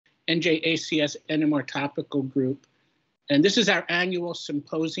NJACS NMR topical group. And this is our annual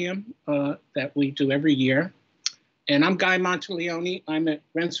symposium that we do every year. And I'm Guy Monteleone. I'm at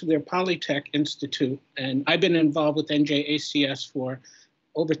Rensselaer Polytech Institute, and I've been involved with NJACS for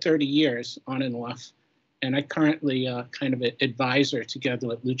over 30 years on and off. And I currently kind of an advisor together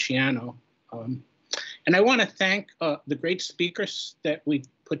with Luciano. And I want to thank the great speakers that we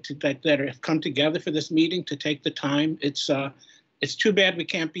that have come together for this meeting to take the time. It's too bad we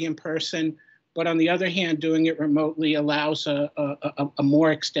can't be in person, but on the other hand, doing it remotely allows a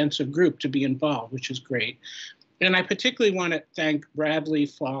more extensive group to be involved, which is great. And I particularly want to thank Bradley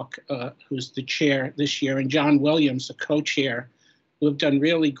Falk, who's the chair this year, and John Williams, the co-chair, who have done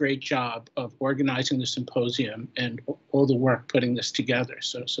really great job of organizing the symposium and all the work putting this together.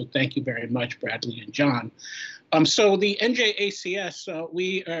 So thank you very much, Bradley and John. So the NJACS,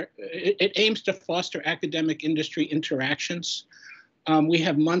 it aims to foster academic industry interactions. We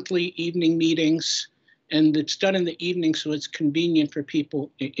have monthly evening meetings, and it's done in the evening so it's convenient for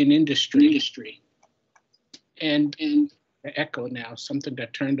people in industry. And the echo now, something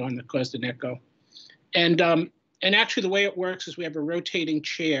got turned on that caused an echo. And actually the way it works is we have a rotating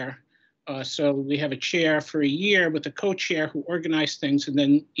chair. So we have a chair for a year with a co-chair who organize things, and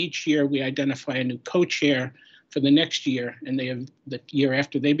then each year we identify a new co-chair for the next year, and they have the year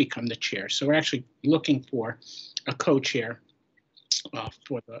after they become the chair. So we're actually looking for a co-chair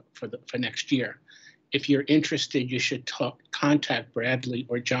for next year. If you're interested, you should contact Bradley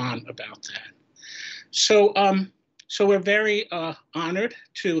or John about that. So we're very honored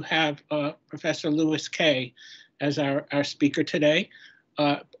to have Professor Louis Kay as our speaker today.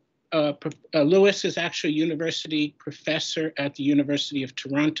 Louis is actually a university professor at the University of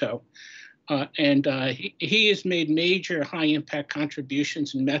Toronto. And he has made major high-impact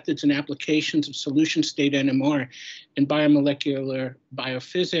contributions in methods and applications of solution state NMR in biomolecular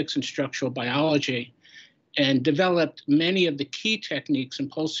biophysics and structural biology, and developed many of the key techniques and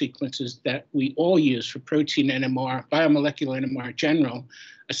pulse sequences that we all use for protein NMR, biomolecular NMR in general,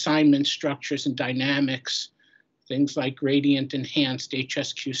 assignment structures and dynamics, things like gradient enhanced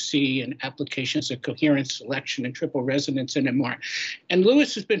HSQC and applications of coherence selection and triple resonance NMR. And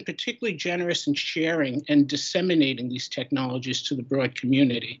Louis has been particularly generous in sharing and disseminating these technologies to the broad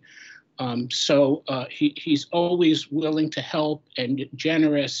community. He's always willing to help and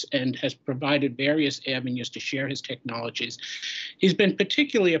generous, and has provided various avenues to share his technologies. He's been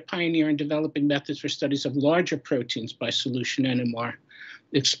particularly a pioneer in developing methods for studies of larger proteins by solution NMR,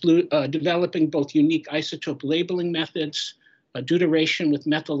 developing both unique isotope labeling methods, deuteration with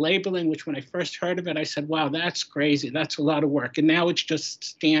methyl labeling, which when I first heard of it, I said, wow, that's crazy. That's a lot of work. And now it's just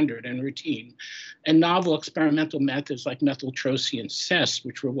standard and routine. And novel experimental methods like methyltrosy and CES,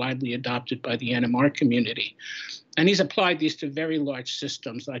 which were widely adopted by the NMR community. And he's applied these to very large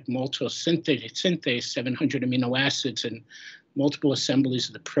systems like multi-synthase, 700 amino acids, and multiple assemblies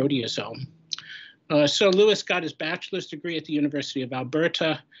of the proteasome. So Louis got his bachelor's degree at the University of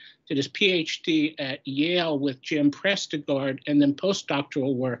Alberta, did his PhD at Yale with Jim Prestegard, and then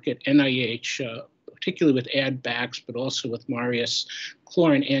postdoctoral work at NIH, particularly with Ad Bax, but also with Marius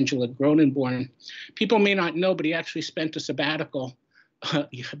Clore and Angela Gronenborn. People may not know, but he actually spent a sabbatical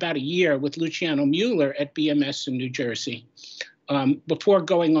about a year with Luciano Mueller at BMS in New Jersey, before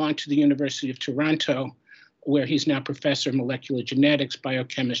going on to the University of Toronto, where he's now professor of molecular genetics,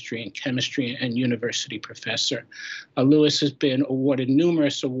 biochemistry, and chemistry, and university professor. Louis has been awarded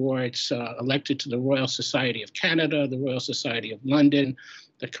numerous awards, elected to the Royal Society of Canada, the Royal Society of London,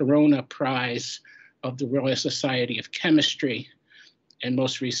 the Corona Prize of the Royal Society of Chemistry, and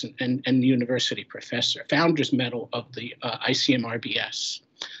most recent, and the university professor, Founders Medal of the ICMRBS.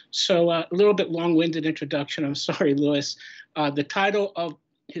 So a little bit long-winded introduction. I'm sorry, Louis. The title of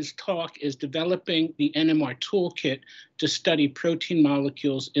his talk is Developing the NMR Toolkit to Study Protein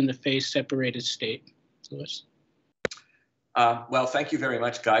Molecules in the Phase-Separated State. Louis. Well, thank you very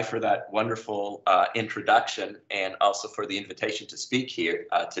much, Guy, for that wonderful introduction, and also for the invitation to speak here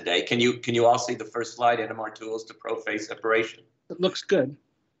today. Can you all see the first slide, NMR Tools to Pro-Phase Separation? It looks good.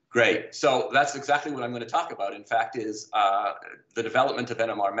 Great. So that's exactly what I'm going to talk about, in fact, is the development of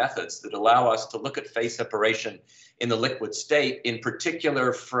NMR methods that allow us to look at phase separation in the liquid state, in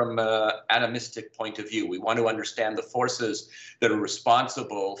particular from an atomistic point of view. We want to understand the forces that are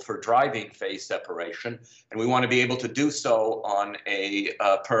responsible for driving phase separation, and we want to be able to do so on a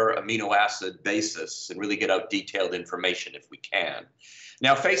per amino acid basis and really get out detailed information if we can.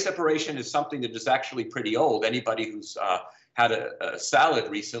 Now, phase separation is something that is actually pretty old. Anybody who's had a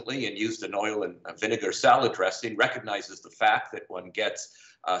salad recently and used an oil and vinegar salad dressing recognizes the fact that one gets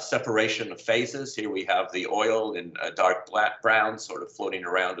separation of phases. Here we have the oil in dark black brown sort of floating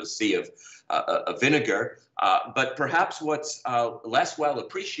around a sea of vinegar. But perhaps what's less well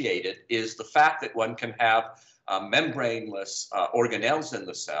appreciated is the fact that one can have membraneless organelles in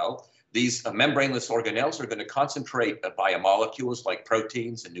the cell. These membraneless organelles are going to concentrate biomolecules like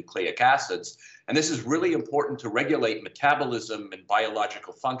proteins and nucleic acids. And this is really important to regulate metabolism and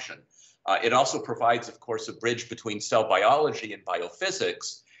biological function. It also provides, of course, a bridge between cell biology and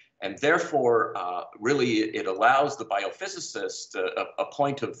biophysics. And therefore, really, it allows the biophysicist a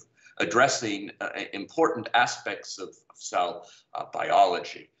point of addressing important aspects of cell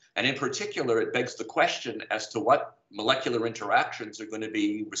biology. And in particular, it begs the question as to what molecular interactions are going to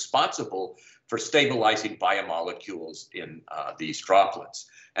be responsible for stabilizing biomolecules in these droplets.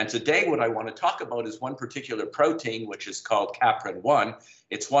 And today, what I want to talk about is one particular protein, which is called caprin-1.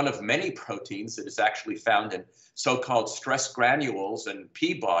 It's one of many proteins that is actually found in so-called stress granules and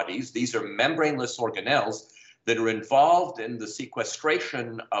P-bodies. These are membraneless organelles that are involved in the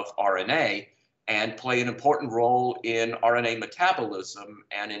sequestration of RNA and play an important role in RNA metabolism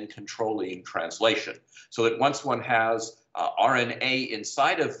and in controlling translation. So that once one has RNA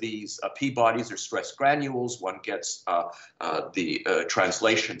inside of these P-bodies or stress granules, one gets the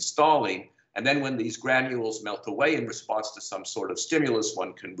translation stalling. And then when these granules melt away in response to some sort of stimulus,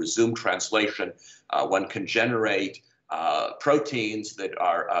 one can resume translation. One can generate proteins that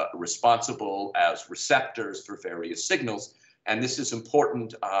are responsible as receptors for various signals. And this is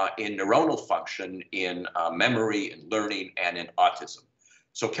important in neuronal function, in memory and learning, and in autism.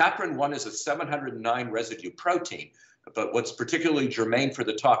 So caprin-1 is a 709 residue protein. But what's particularly germane for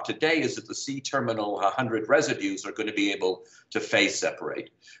the talk today is that the C-terminal 100 residues are going to be able to phase separate.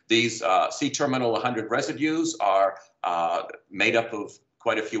 These C-terminal 100 residues are made up of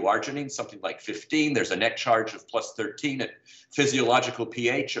quite a few arginines, something like 15. There's a net charge of plus 13 at physiological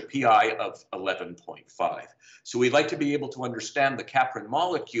pH, a PI of 11.5. So we'd like to be able to understand the caprin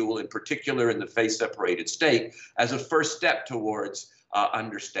molecule, in particular in the phase-separated state, as a first step towards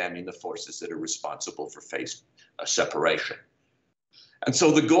understanding the forces that are responsible for phase separation. And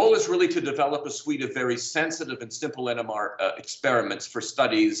so the goal is really to develop a suite of very sensitive and simple NMR experiments for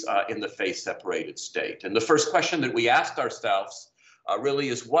studies in the phase-separated state. And the first question that we asked ourselves really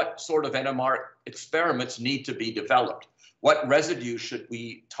is, what sort of NMR experiments need to be developed? What residue should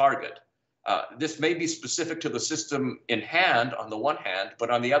we target? This may be specific to the system in hand on the one hand, but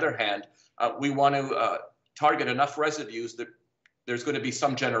on the other hand, we want to target enough residues that there's going to be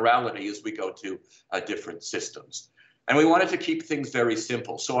some generality as we go to different systems. And we wanted to keep things very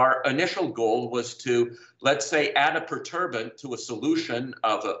simple. So our initial goal was to, let's say, add a perturbant to a solution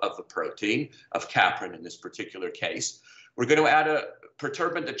of a protein, of caprin in this particular case. We're going to add a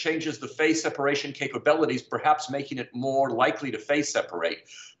perturbant that changes the phase separation capabilities, perhaps making it more likely to phase separate.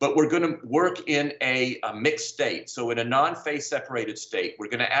 But we're going to work in a mixed state. So in a non-phase separated state, we're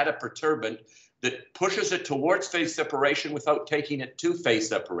going to add a perturbant that pushes it towards phase separation without taking it to phase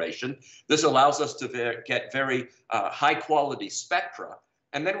separation. This allows us to get very high quality spectra.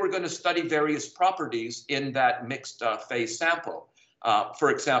 And then we're going to study various properties in that mixed phase sample.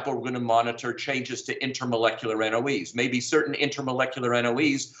 For example, we're going to monitor changes to intermolecular NOEs. Maybe certain intermolecular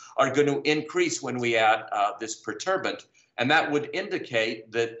NOEs are going to increase when we add this perturbant. And that would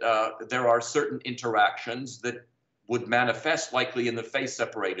indicate that there are certain interactions that would manifest likely in the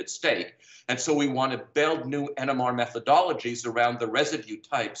phase-separated state. And so we want to build new NMR methodologies around the residue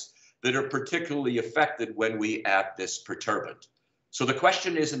types that are particularly affected when we add this perturbant. So the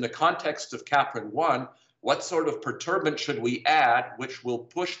question is, in the context of caprin-1, what sort of perturbant should we add which will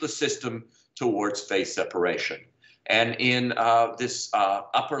push the system towards phase separation? And in this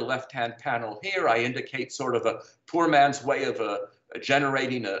upper left-hand panel here, I indicate sort of a poor man's way of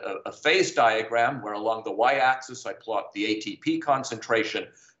generating a phase diagram where along the y-axis I plot the ATP concentration,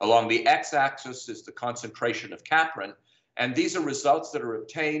 along the x-axis is the concentration of caprin, and these are results that are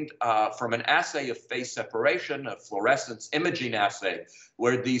obtained from an assay of phase separation, a fluorescence imaging assay,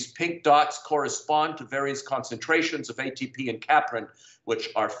 where these pink dots correspond to various concentrations of ATP and caprin, which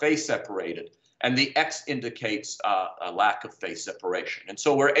are phase separated. And the X indicates a lack of phase separation. And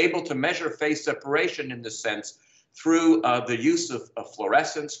so we're able to measure phase separation in this sense through the use of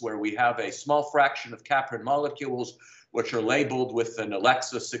fluorescence, where we have a small fraction of caprin molecules, which are labeled with an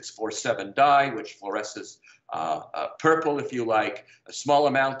Alexa 647 dye, which fluoresces purple, if you like. A small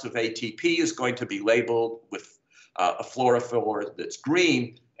amount of ATP is going to be labeled with a fluorophore that's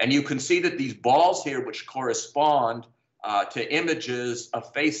green. And you can see that these balls here, which correspond to images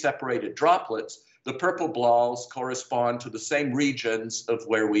of phase-separated droplets, The purple balls correspond to the same regions of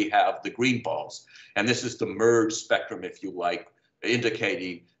where we have the green balls. And this is the merged spectrum, if you like,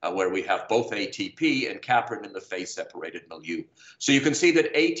 indicating where we have both ATP and caprin in the phase-separated milieu. So you can see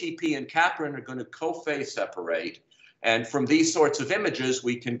that ATP and caprin are going to co-phase separate. And from these sorts of images,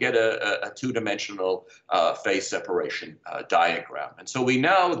 we can get a two-dimensional phase separation diagram. And so we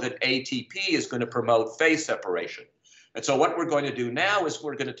know that ATP is going to promote phase separation. And so what we're going to do now is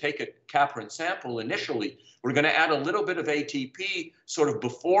we're going to take a caprin sample initially. We're going to add a little bit of ATP sort of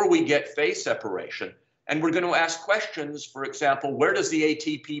before we get phase separation. And we're going to ask questions, for example, where does the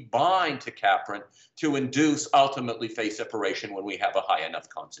ATP bind to caprin to induce ultimately phase separation when we have a high enough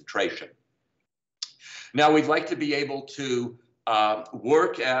concentration? Now, we'd like to be able to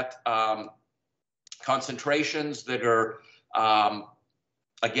work at concentrations that are,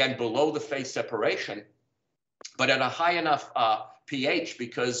 again, below the phase separation, but at a high enough pH,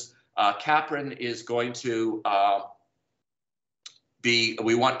 because caprin is going to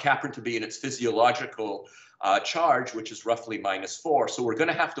we want caprin to be in its physiological charge, which is roughly -4. So we're going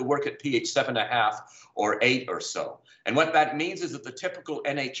to have to work at pH 7.5 or 8 or so. And what that means is that the typical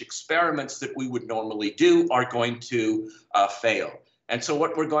NH experiments that we would normally do are going to fail. And so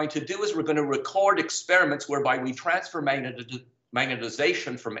what we're going to do is we're going to record experiments whereby we transfer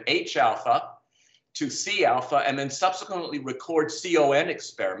magnetization from H alpha to C alpha, and then subsequently record CON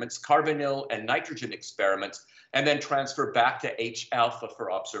experiments, carbonyl and nitrogen experiments, and then transfer back to H alpha for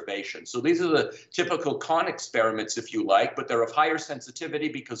observation. So these are the typical CON experiments, if you like, but they're of higher sensitivity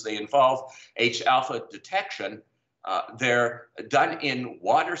because they involve H alpha detection. They're done in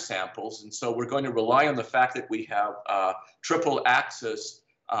water samples, and so we're going to rely on the fact that we have triple axis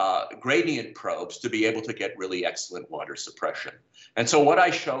gradient probes to be able to get really excellent water suppression. And so what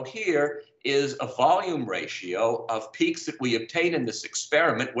I show here is a volume ratio of peaks that we obtain in this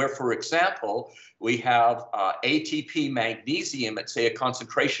experiment where, for example, we have ATP magnesium at, say, a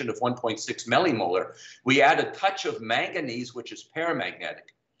concentration of 1.6 millimolar. We add a touch of manganese, which is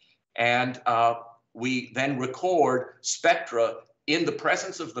paramagnetic, and we then record spectra in the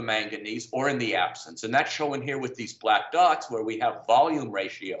presence of the manganese or in the absence. And that's shown here with these black dots where we have volume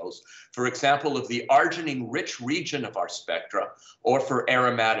ratios, for example, of the arginine-rich region of our spectra or for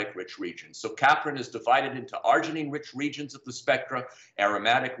aromatic-rich regions. So caprin is divided into arginine-rich regions of the spectra,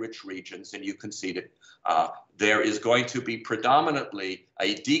 aromatic-rich regions, and you can see that there is going to be predominantly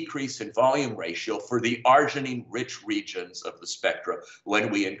a decrease in volume ratio for the arginine-rich regions of the spectra when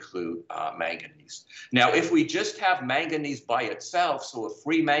we include manganese. Now, if we just have manganese by itself, so a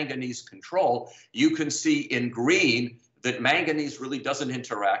free manganese control, you can see in green that manganese really doesn't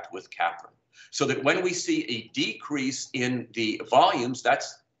interact with caprin. So that when we see a decrease in the volumes,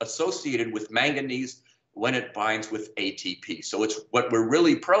 that's associated with manganese when it binds with ATP. So it's what we're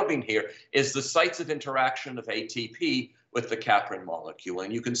really probing here is the sites of interaction of ATP with the caprin molecule.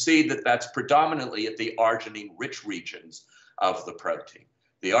 And you can see that that's predominantly at the arginine-rich regions of the protein.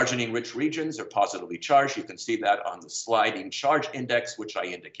 The arginine-rich regions are positively charged. You can see that on the sliding charge index, which I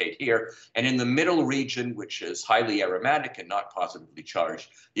indicate here. And in the middle region, which is highly aromatic and not positively charged,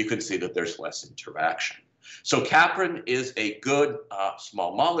 you can see that there's less interaction. So caprin is a good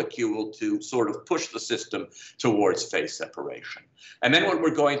small molecule to sort of push the system towards phase separation. And then what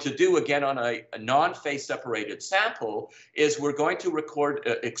we're going to do, again, on a non-phase separated sample, is we're going to record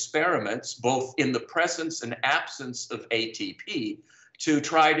experiments both in the presence and absence of ATP to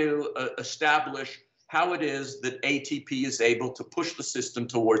try to establish how it is that ATP is able to push the system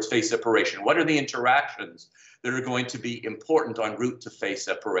towards phase separation. What are the interactions that are going to be important en route to phase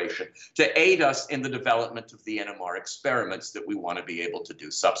separation to aid us in the development of the NMR experiments that we want to be able to do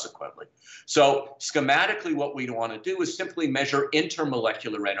subsequently. So schematically, what we want to do is simply measure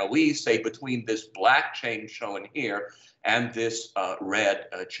intermolecular NOE, say between this black chain shown here and this red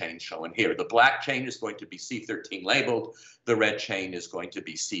chain shown here. The black chain is going to be C13 labeled. The red chain is going to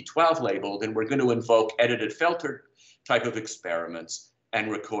be C12 labeled. And we're going to invoke edited filter type of experiments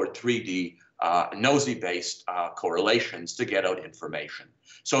and record 3D nosy-based correlations to get out information.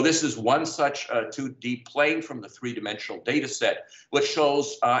 So this is one such 2D plane from the three-dimensional data set, which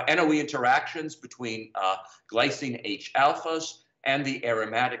shows NOE interactions between glycine H alphas and the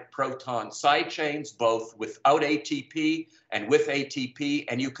aromatic proton side chains, both without ATP and with ATP.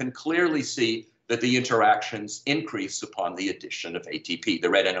 And you can clearly see that the interactions increase upon the addition of ATP. The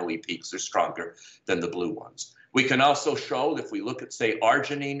red NOE peaks are stronger than the blue ones. We can also show, if we look at, say,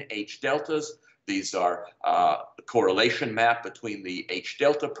 arginine H deltas, these are the correlation map between the H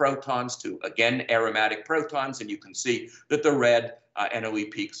delta protons to, again, aromatic protons. And you can see that the red NOE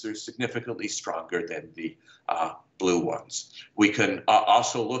peaks are significantly stronger than the blue ones. We can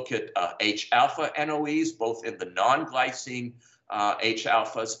also look at H-alpha NOEs, both in the non-glycine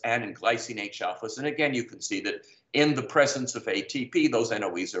H-alphas and in glycine H-alphas. And again, you can see that in the presence of ATP, those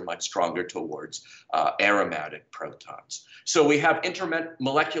NOEs are much stronger towards aromatic protons. So we have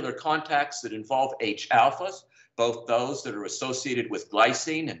intermolecular contacts that involve H-alphas, both those that are associated with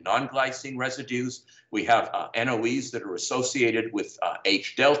glycine and non-glycine residues. We have NOEs that are associated with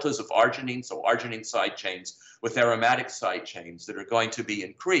H-deltas of arginine, so arginine side chains with aromatic side chains that are going to be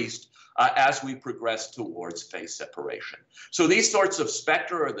increased as we progress towards phase separation. So these sorts of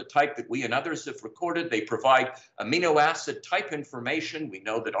spectra are the type that we and others have recorded. They provide amino acid type information. We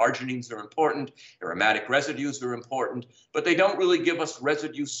know that arginines are important, aromatic residues are important, but they don't really give us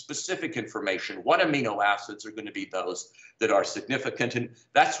residue-specific information. What amino acids are going to be those that are significant? And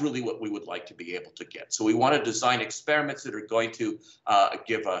that's really what we would like to be able to get. So we want to design experiments that are going to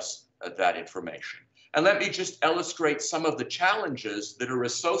give us that information. And let me just illustrate some of the challenges that are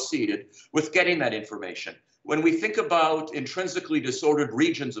associated with getting that information. When we think about intrinsically disordered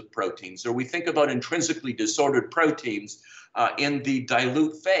regions of proteins, or we think about intrinsically disordered proteins in the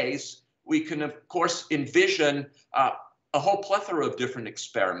dilute phase, we can, of course, envision a whole plethora of different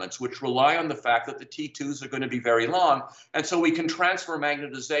experiments which rely on the fact that the T2s are going to be very long, and so we can transfer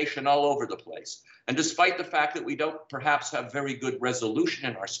magnetization all over the place. And despite the fact that we don't perhaps have very good resolution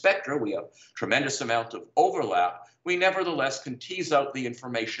in our spectra, we have tremendous amount of overlap, we nevertheless can tease out the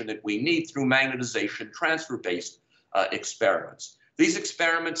information that we need through magnetization transfer-based experiments. These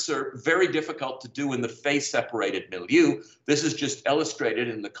experiments are very difficult to do in the phase-separated milieu. This is just illustrated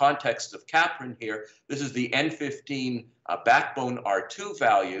in the context of caprin here. This is the N15 backbone R2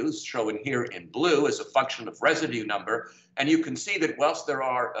 values shown here in blue as a function of residue number. And you can see that whilst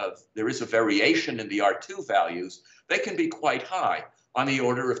there is a variation in the R2 values, they can be quite high, on the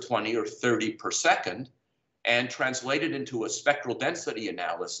order of 20 or 30 per second. And translated into a spectral density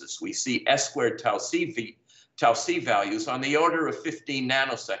analysis, we see S squared tau C values on the order of 15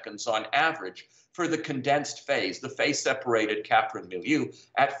 nanoseconds on average for the condensed phase, the phase-separated caprin milieu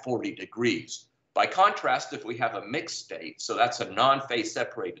at 40 degrees. By contrast, if we have a mixed state, so that's a non-phase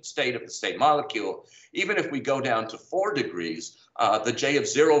separated state of the same molecule, even if we go down to 4 degrees, the J of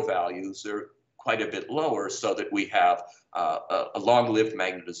 0 values are quite a bit lower, so that we have a long-lived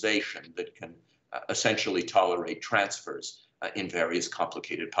magnetization that can essentially tolerate transfers in various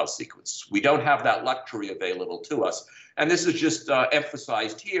complicated pulse sequences. We don't have that luxury available to us. And this is just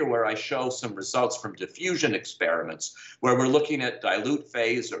emphasized here where I show some results from diffusion experiments where we're looking at dilute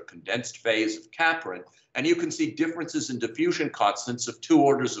phase or condensed phase of caprin. And you can see differences in diffusion constants of 2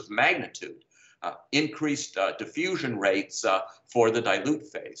 orders of magnitude, increased diffusion rates for the dilute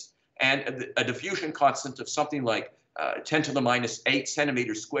phase. And a diffusion constant of something like 10 to the minus 8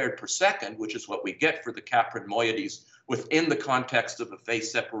 centimeters squared per second, which is what we get for the caprin moieties within the context of a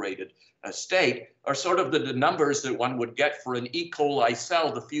phase-separated state, are sort of the numbers that one would get for an E. coli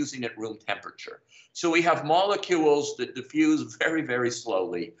cell diffusing at room temperature. So we have molecules that diffuse very, very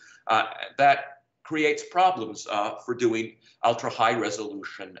slowly. That creates problems for doing ultra-high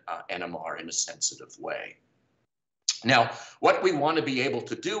resolution NMR in a sensitive way. Now, what we want to be able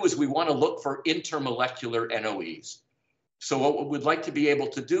to do is we want to look for intermolecular NOEs. So what we'd like to be able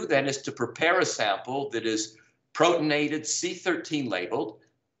to do then is to prepare a sample that is protonated C13 labeled,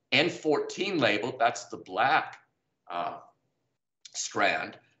 N14 labeled, that's the black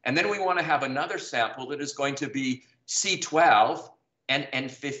strand. And then we want to have another sample that is going to be C12 and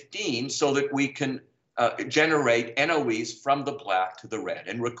N15 so that we can generate NOEs from the black to the red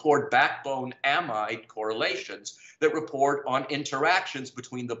and record backbone amide correlations that report on interactions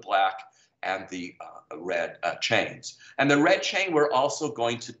between the black and the red chains. And the red chain we're also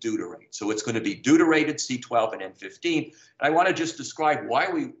going to deuterate. So it's going to be deuterated C12 and N15. And I want to just describe why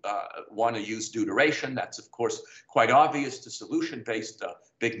we want to use deuteration. That's, of course, quite obvious to solution-based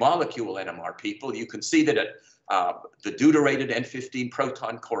big molecule NMR people. You can see that the deuterated N15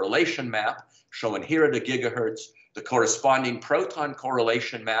 proton correlation map shown here at 1 gigahertz, the corresponding proton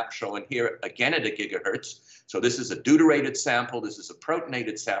correlation map shown here again at 1 gigahertz. So this is a deuterated sample. This is a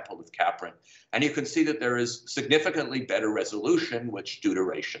protonated sample of caprin. And you can see that there is significantly better resolution, which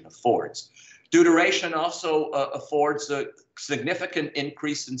deuteration affords. Deuteration also affords a significant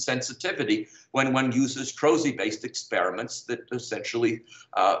increase in sensitivity when one uses TROSY-based experiments that essentially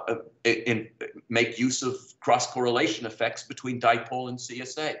make use of cross-correlation effects between dipole and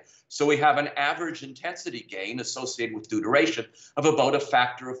CSA. So we have an average intensity gain associated with deuteration of about a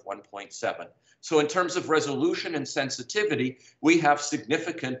factor of 1.7. So in terms of resolution and sensitivity, we have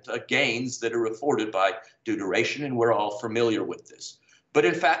significant gains that are afforded by deuteration, and we're all familiar with this. But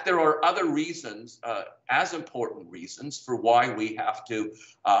in fact, there are other reasons, as important reasons, for why we have to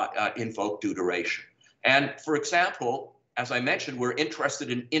invoke deuteration. And for example, as I mentioned, we're interested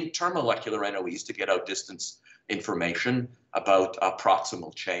in intermolecular NOEs to get out distance information about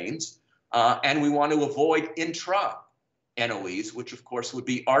proximal chains. And we want to avoid intra-NOEs, which of course would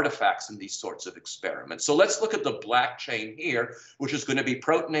be artifacts in these sorts of experiments. So let's look at the black chain here, which is going to be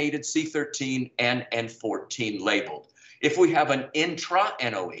protonated C13 and N14 labeled. If we have an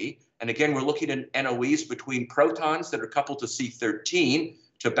intra-NOE, and again, we're looking at NOEs between protons that are coupled to C13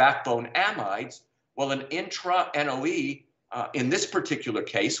 to backbone amides, well, an intra-NOE in this particular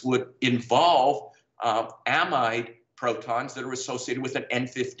case would involve amide protons that are associated with an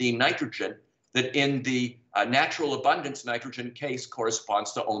N15 nitrogen that in the natural abundance nitrogen case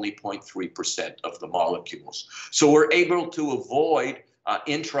corresponds to only 0.3% of the molecules. So we're able to avoid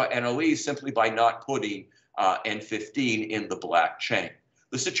intra-NOEs simply by not putting N15 in the black chain.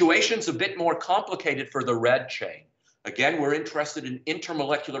 The situation's a bit more complicated for the red chain. Again, we're interested in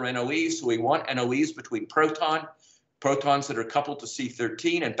intermolecular NOEs, so we want NOEs between protons that are coupled to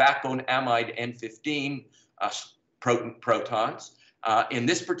C13 and backbone amide N15 protons. In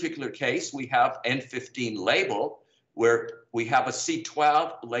this particular case, we have N15 label, where we have a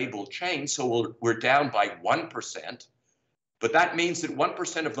C12 labeled chain, so we're down by 1%. But that means that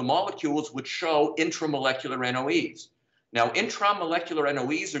 1% of the molecules would show intramolecular NOEs. Now, intramolecular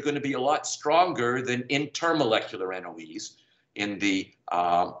NOEs are going to be a lot stronger than intermolecular NOEs in the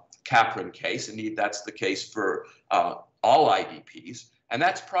Capron case. Indeed, that's the case for all IDPs. And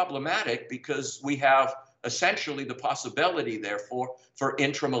that's problematic because we have essentially the possibility, therefore, for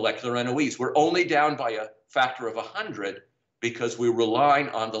intramolecular NOEs. We're only down by a factor of 100 because we're relying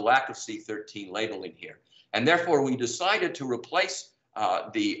on the lack of C13 labeling here. And therefore, we decided to replace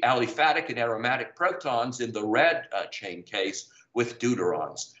the aliphatic and aromatic protons in the red chain case with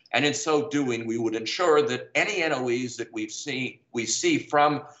deuterons. And in so doing, we would ensure that any NOEs that we see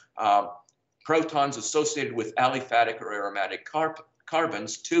from protons associated with aliphatic or aromatic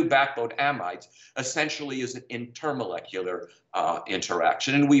carbons to backbone amides essentially is an intermolecular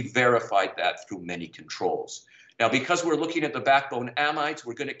interaction. And we verified that through many controls. Now, because we're looking at the backbone amides,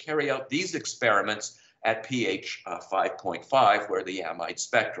 we're going to carry out these experiments at pH 5.5, where the amide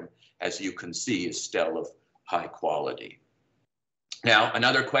spectrum, as you can see, is still of high quality. Now,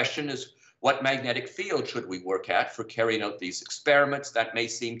 another question is, what magnetic field should we work at for carrying out these experiments? That may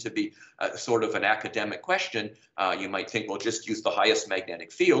seem to be sort of an academic question. You might think, well, just use the highest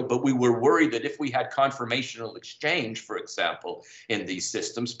magnetic field, but we were worried that if we had conformational exchange, for example, in these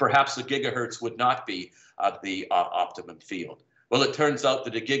systems, perhaps a gigahertz would not be the optimum field. Well, it turns out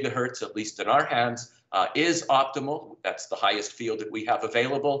that a gigahertz, at least in our hands, is optimal. That's the highest field that we have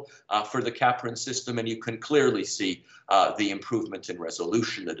available for the Capron system, and you can clearly see the improvement in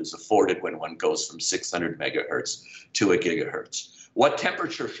resolution that is afforded when one goes from 600 megahertz to a gigahertz. What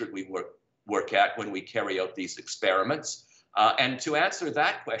temperature should we work at when we carry out these experiments? And to answer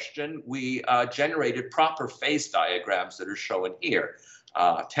that question, we generated proper phase diagrams that are shown here,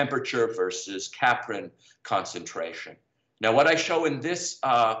 temperature versus Capron concentration. Now, what I show in this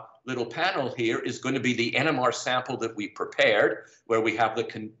little panel here is going to be the NMR sample that we prepared, where we have the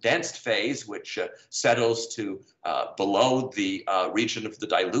condensed phase, which settles to below the region of the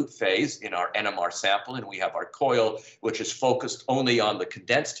dilute phase in our NMR sample, and we have our coil, which is focused only on the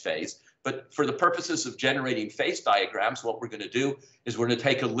condensed phase. But for the purposes of generating phase diagrams, what we're going to do is we're going to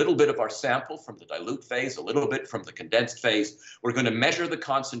take a little bit of our sample from the dilute phase, a little bit from the condensed phase. We're going to measure the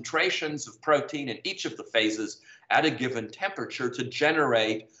concentrations of protein in each of the phases at a given temperature to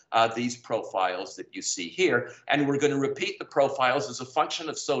generate these profiles that you see here. And we're going to repeat the profiles as a function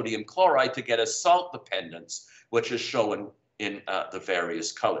of sodium chloride to get a salt dependence, which is shown in the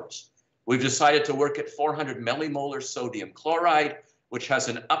various colors. We've decided to work at 400 millimolar sodium chloride, which has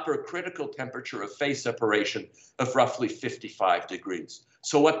an upper critical temperature of phase separation of roughly 55 degrees.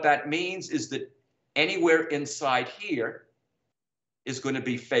 So what that means is that anywhere inside here is going to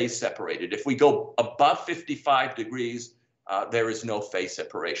be phase separated. If we go above 55 degrees, there is no phase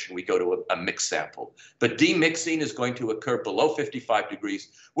separation. We go to a mixed sample. But demixing is going to occur below 55 degrees.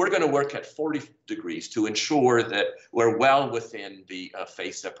 We're going to work at 40 degrees to ensure that we're well within the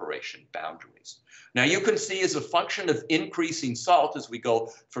phase separation boundaries. Now you can see as a function of increasing salt as we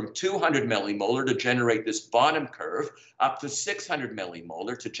go from 200 millimolar to generate this bottom curve up to 600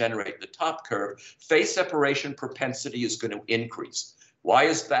 millimolar to generate the top curve, phase separation propensity is going to increase. Why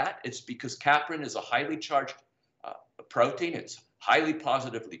is that? It's because caprin is a highly charged protein. It's highly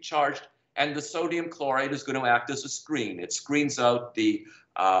positively charged, and the sodium chloride is going to act as a screen. It screens out the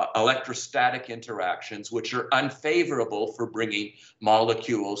electrostatic interactions, which are unfavorable for bringing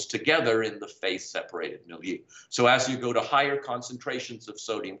molecules together in the phase-separated milieu. So as you go to higher concentrations of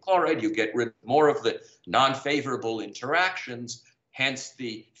sodium chloride, you get rid of more of the non-favorable interactions, hence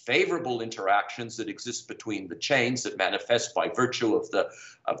the favorable interactions that exist between the chains that manifest by virtue of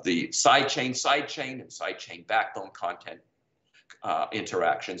the side chain, and side chain backbone content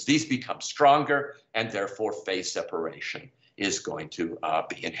interactions. These become stronger, and therefore phase separation is going to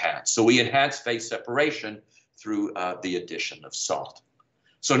be enhanced. So we enhance phase separation through the addition of salt.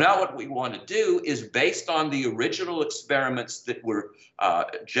 So now what we want to do is, based on the original experiments that were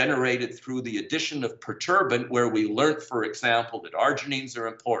generated through the addition of perturbant, where we learned, for example, that arginines are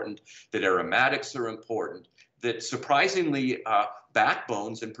important, that aromatics are important, that surprisingly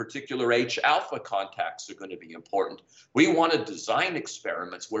backbones, in particular H-alpha contacts, are going to be important. We want to design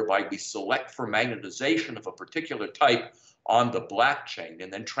experiments whereby we select for magnetization of a particular type on the black chain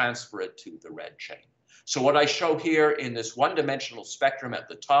and then transfer it to the red chain. So what I show here in this one-dimensional spectrum at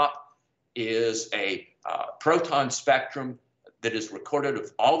the top is a proton spectrum that is recorded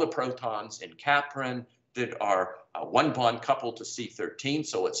of all the protons in caprin that are one bond coupled to C13.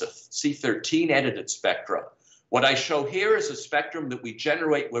 So it's a C13 edited spectrum. What I show here is a spectrum that we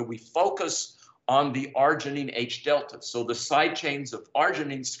generate where we focus on the arginine H deltas. So the side chains of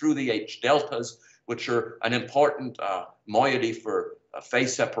arginines through the H deltas, which are an important moiety for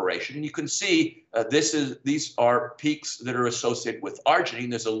phase separation. And you can see these are peaks that are associated with arginine.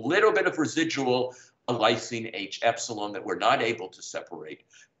 There's a little bit of residual lysine H epsilon that we're not able to separate.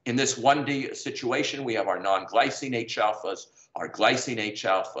 In this 1D situation, we have our non-glycine H alphas, our glycine H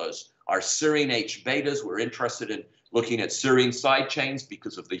alphas, our serine H betas. We're interested in looking at serine side chains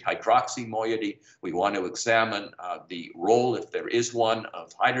because of the hydroxy moiety. We want to examine the role, if there is one,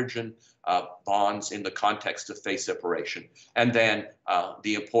 of hydrogen bonds in the context of phase separation. And then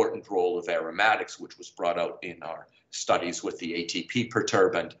the important role of aromatics, which was brought out in our studies with the ATP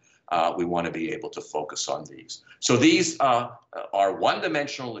perturbant. We want to be able to focus on these. So these are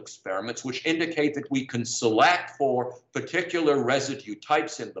one-dimensional experiments which indicate that we can select for particular residue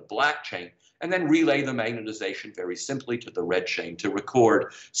types in the black chain and then relay the magnetization very simply to the red chain to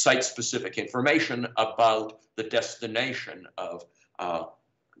record site-specific information about the destination of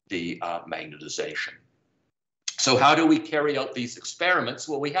the magnetization. So how do we carry out these experiments?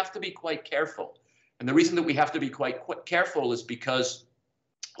 Well, we have to be quite careful. And the reason that we have to be quite careful is because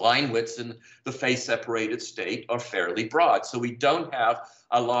line widths in the phase-separated state are fairly broad. So we don't have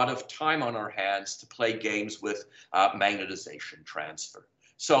a lot of time on our hands to play games with magnetization transfer.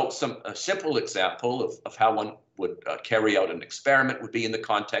 So a simple example of how one would carry out an experiment would be in the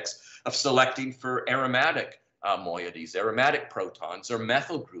context of selecting for aromatic moieties, aromatic protons, or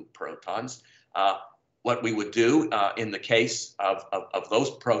methyl group protons. What we would do in the case of those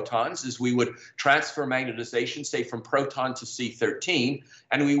protons is we would transfer magnetization, say, from proton to C13,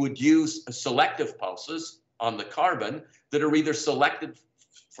 and we would use selective pulses on the carbon that are either selected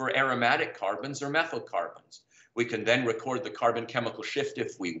for aromatic carbons or methyl carbons. We can then record the carbon chemical shift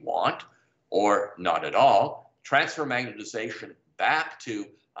if we want, or not at all, transfer magnetization back to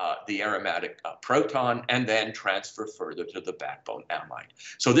the aromatic proton, and then transfer further to the backbone amide.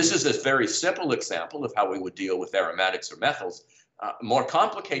 So this is a very simple example of how we would deal with aromatics or methyls. More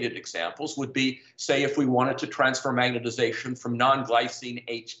complicated examples would be, say, if we wanted to transfer magnetization from non-glycine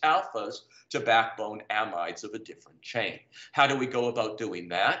H alphas to backbone amides of a different chain. How do we go about doing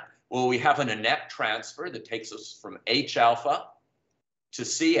that? Well, we have an inept transfer that takes us from H alpha to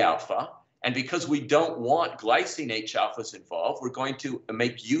C alpha. And because we don't want glycine H alphas involved, we're going to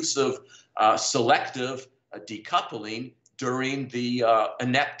make use of selective decoupling during the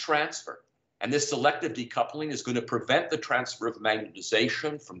inept transfer. And this selective decoupling is going to prevent the transfer of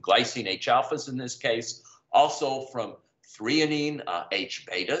magnetization from glycine H alphas in this case, also from threonine H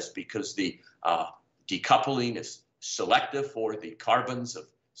betas, because the decoupling is selective for the carbons of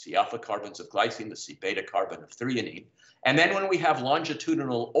C alpha carbons of glycine, the C beta carbon of threonine. And then when we have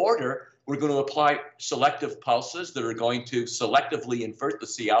longitudinal order, we're going to apply selective pulses that are going to selectively invert the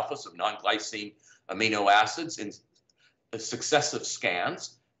C alphas of non-glycine amino acids successive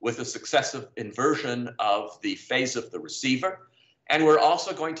scans with a successive inversion of the phase of the receiver. And we're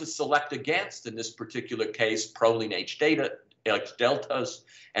also going to select against, in this particular case, proline H deltas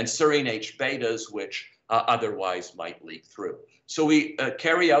and serine H betas, which otherwise might leak through. So we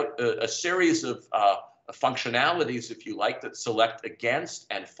carry out a series of functionalities, if you like, that select against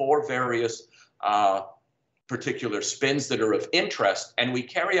and for various particular spins that are of interest, and we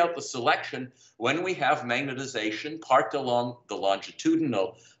carry out the selection when we have magnetization parked along the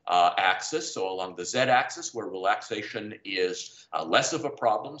longitudinal axis, so along the z-axis where relaxation is less of a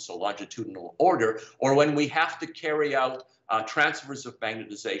problem, so longitudinal order, or when we have to carry out transfers of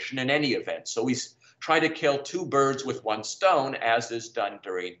magnetization in any event. So we try to kill two birds with one stone, as is done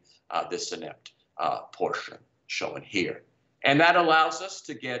during this inept portion shown here. And that allows us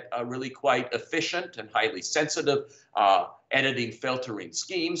to get really quite efficient and highly sensitive editing filtering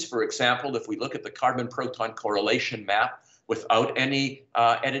schemes. For example, if we look at the carbon-proton correlation map without any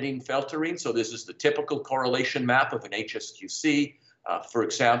editing filtering, so this is the typical correlation map of an HSQC, for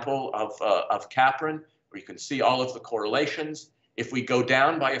example, of Capron, where you can see all of the correlations. If we go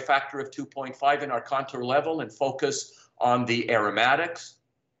down by a factor of 2.5 in our contour level and focus on the aromatics,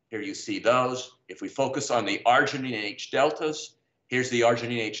 here you see those. If we focus on the arginine H deltas, here's the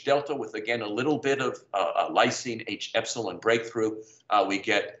arginine H delta with, again, a little bit of lysine H epsilon breakthrough. We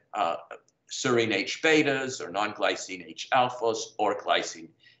get serine H betas or non-glycine H alphas or glycine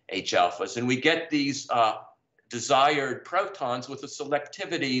H alphas. And we get these desired protons with a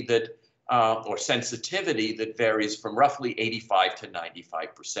selectivity that or sensitivity that varies from roughly 85 to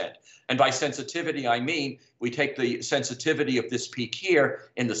 95%. And by sensitivity, I mean we take the sensitivity of this peak here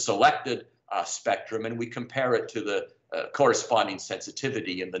in the selected spectrum and we compare it to the corresponding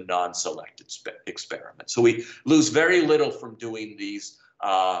sensitivity in the non-selected experiment. So we lose very little from doing these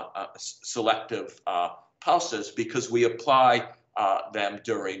selective pulses because we apply them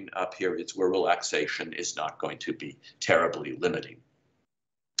during periods where relaxation is not going to be terribly limiting.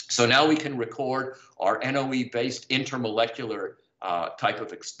 So now we can record our NOE-based intermolecular type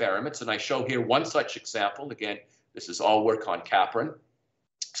of experiments. And I show here one such example. Again, this is all work on Capron.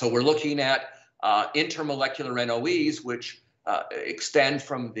 So we're looking at intermolecular NOEs, which extend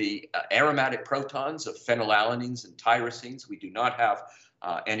from the aromatic protons of phenylalanines and tyrosines. We do not have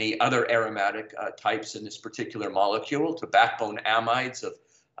any other aromatic types in this particular molecule to backbone amides of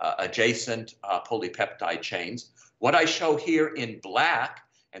adjacent polypeptide chains. What I show here in black,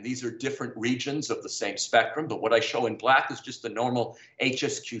 and these are different regions of the same spectrum, but what I show in black is just the normal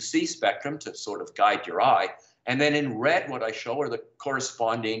HSQC spectrum to sort of guide your eye. And then in red, what I show are the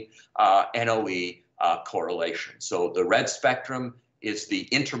corresponding NOE correlations. So the red spectrum is the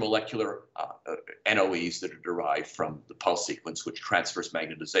intermolecular NOEs that are derived from the pulse sequence, which transfers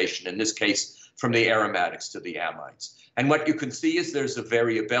magnetization, in this case, from the aromatics to the amides. And what you can see is there's a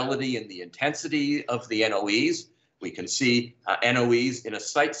variability in the intensity of the NOEs. We can see NOEs in a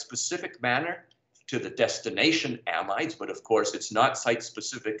site-specific manner to the destination amides, but of course it's not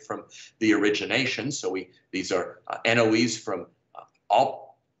site-specific from the origination. So these are NOEs from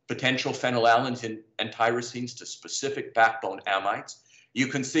all potential phenylalines and tyrosines to specific backbone amides. You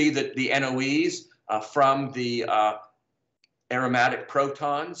can see that the NOEs from the aromatic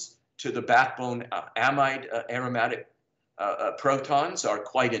protons to the backbone amide aromatic protons are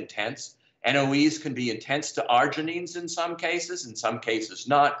quite intense. NOEs can be intense to arginines in some cases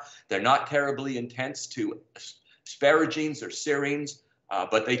not. They're not terribly intense to asparagines or serines,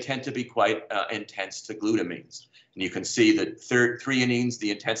 but they tend to be quite intense to glutamines. And you can see that threonines,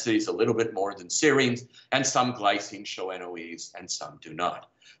 the intensity is a little bit more than serines, and some glycines show NOEs and some do not.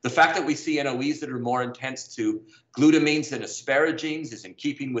 The fact that we see NOEs that are more intense to glutamines than asparagines is in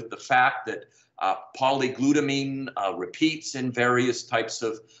keeping with the fact that polyglutamine repeats in various types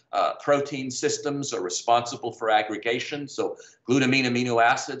of protein systems are responsible for aggregation. So glutamine amino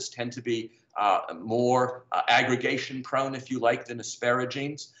acids tend to be more aggregation prone, if you like, than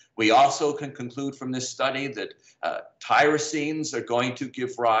asparagines. We also can conclude from this study that tyrosines are going to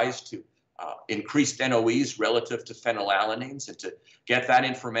give rise to increased NOEs relative to phenylalanines. And to get that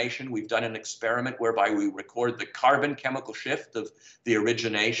information, we've done an experiment whereby we record the carbon chemical shift of the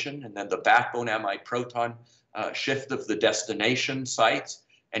origination and then the backbone amide proton shift of the destination sites.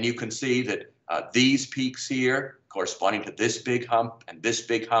 And you can see that these peaks here, corresponding to this big hump and this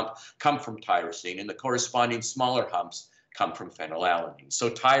big hump, come from tyrosine, and the corresponding smaller humps come from phenylalanine. So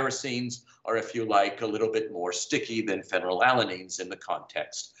tyrosines are, if you like, a little bit more sticky than phenylalanines in the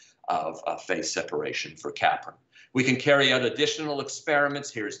context of phase separation for Capron. We can carry out additional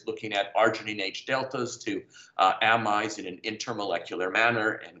experiments. Here's looking at arginine H deltas to amides in an intermolecular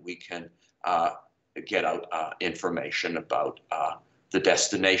manner, and we can get out information about the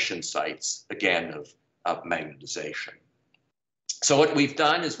destination sites, again, of magnetization. So what we've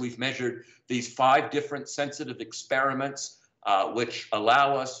done is we've measured these 5 different sensitive experiments, which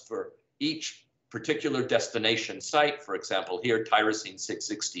allow us for each particular destination site, for example, here, tyrosine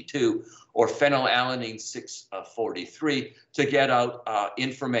 662 or phenylalanine 643, to get out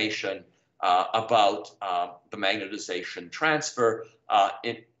information about the magnetization transfer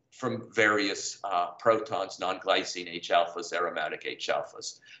from various protons, non-glycine H-alphas, aromatic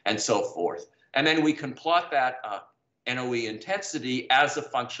H-alphas, and so forth. And then we can plot that NOE intensity as a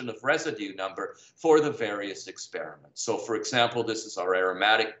function of residue number for the various experiments. So for example, this is our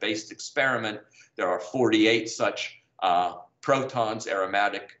aromatic-based experiment. There are 48 such protons,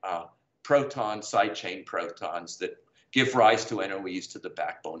 aromatic proton, side chain protons that give rise to NOEs to the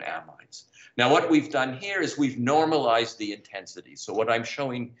backbone amides. Now what we've done here is we've normalized the intensity. So what I'm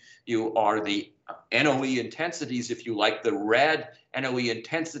showing you are the NOE intensities, if you like, the red NOE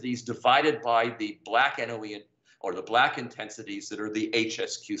intensities divided by the black NOE or the black intensities that are the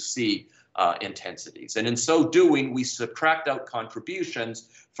HSQC intensities. And in so doing, we subtract out contributions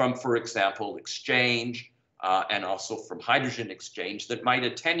from, for example, exchange and also from hydrogen exchange that might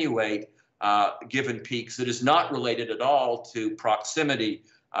attenuate given peaks that is not related at all to proximity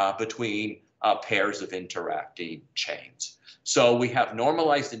between pairs of interacting chains. So we have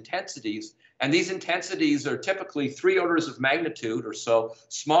normalized intensities, and these intensities are typically 3 orders of magnitude or so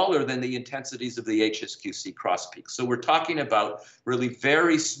smaller than the intensities of the HSQC cross peaks. So we're talking about really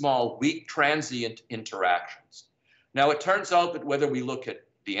very small, weak transient interactions. Now it turns out that whether we look at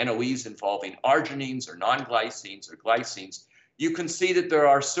the NOEs involving arginines or non-glycines or glycines, you can see that there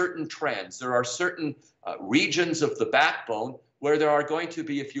are certain trends. There are certain regions of the backbone where there are going to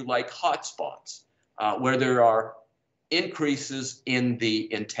be, if you like, hotspots, where there are increases in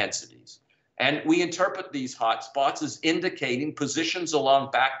the intensities. And we interpret these hotspots as indicating positions along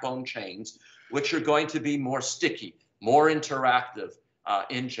backbone chains, which are going to be more sticky, more interactive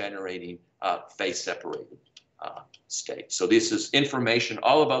in generating phase-separated state. So this is information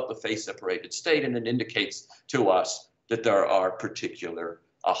all about the phase-separated state, and it indicates to us that there are particular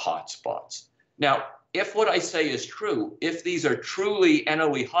hotspots. Now, if what I say is true, if these are truly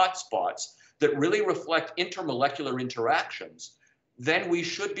NOE hotspots that really reflect intermolecular interactions, then we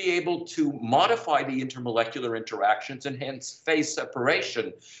should be able to modify the intermolecular interactions and hence phase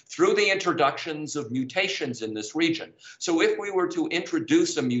separation through the introductions of mutations in this region. So if we were to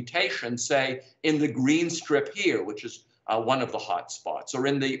introduce a mutation, say, in the green strip here, which is one of the hotspots, or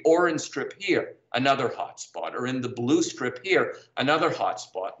in the orange strip here, another hotspot, or in the blue strip here, another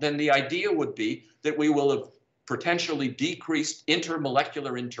hotspot, then the idea would be that we will have potentially decreased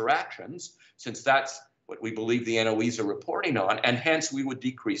intermolecular interactions, since that's what we believe the NOEs are reporting on, and hence we would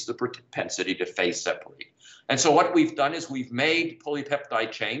decrease the propensity to phase separate. And so what we've done is we've made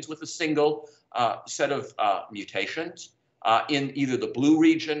polypeptide chains with a single set of mutations in either the blue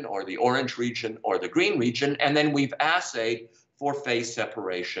region or the orange region or the green region, and then we've assayed for phase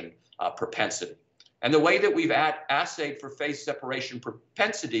separation propensity. And the way that we've assayed for phase separation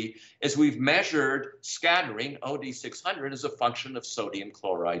propensity is we've measured scattering, OD600, as a function of sodium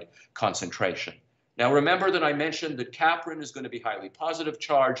chloride concentration. Now remember that I mentioned that caprin is going to be highly positive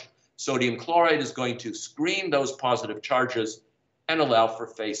charged. Sodium chloride is going to screen those positive charges and allow for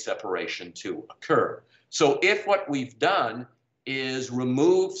phase separation to occur. So if what we've done is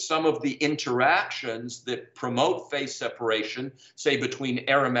remove some of the interactions that promote phase separation, say between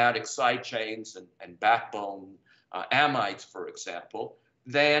aromatic side chains and backbone amides, for example,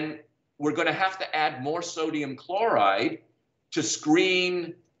 then we're going to have to add more sodium chloride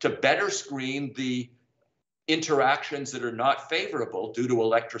to better screen the interactions that are not favorable due to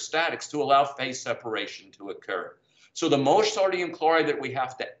electrostatics to allow phase separation to occur. So the more sodium chloride that we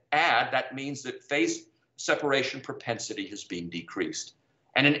have to add, that means that phase separation propensity has been decreased.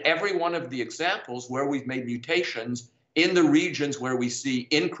 And in every one of the examples where we've made mutations in the regions where we see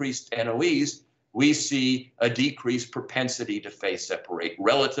increased NOEs, we see a decreased propensity to phase separate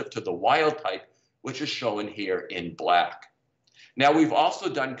relative to the wild type, which is shown here in black. Now, we've also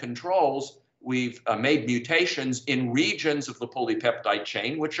done controls. We've made mutations in regions of the polypeptide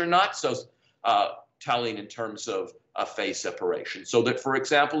chain, which are not so telling in terms of phase separation. So that, for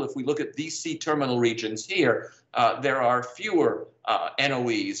example, if we look at these C-terminal regions here, there are fewer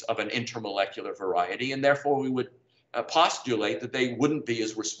NOEs of an intermolecular variety, and therefore we would postulate that they wouldn't be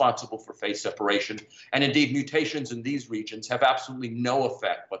as responsible for phase separation. And indeed, mutations in these regions have absolutely no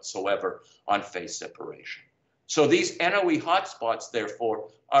effect whatsoever on phase separation. So these NOE hotspots, therefore,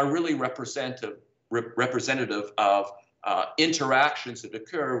 are really representative of interactions that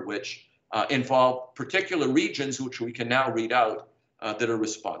occur which involve particular regions which we can now read out that are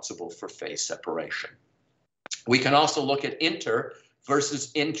responsible for phase separation. We can also look at inter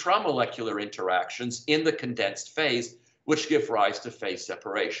versus intramolecular interactions in the condensed phase, which give rise to phase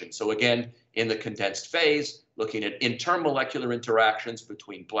separation. So again, in the condensed phase, looking at intermolecular interactions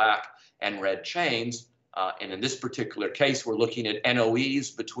between black and red chains. And in this particular case, we're looking at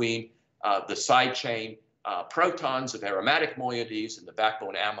NOEs between the side chain protons of aromatic moieties and the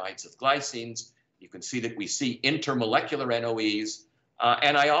backbone amides of glycines. You can see that we see intermolecular NOEs.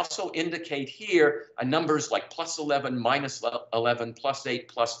 And I also indicate here numbers like +11, -11, +8,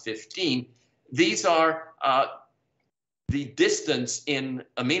 +15. These are the distance in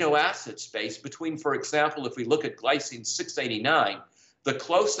amino acid space between, for example, if we look at glycine 689, the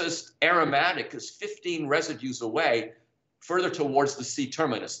closest aromatic is 15 residues away, further towards the C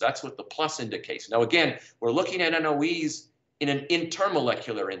terminus. That's what the plus indicates. Now, again, we're looking at NOEs in an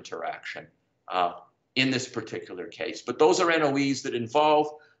intermolecular interaction in this particular case. But those are NOEs that involve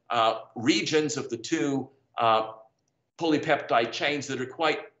regions of the two polypeptide chains that are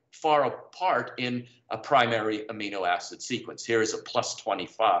quite far apart in a primary amino acid sequence. Here is a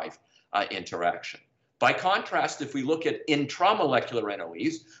 +25 interaction. By contrast, if we look at intramolecular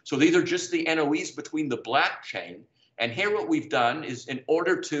NOEs, so these are just the NOEs between the black chain, and here what we've done is, in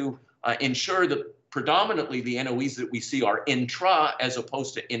order to ensure that predominantly the NOEs that we see are intra as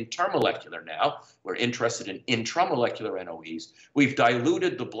opposed to intermolecular now, we're interested in intramolecular NOEs, we've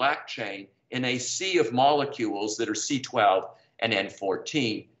diluted the black chain in a sea of molecules that are C12 and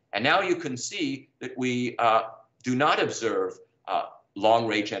N14. And now you can see that we do not observe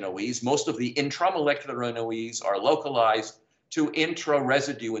long-range NOEs. Most of the intramolecular NOEs are localized to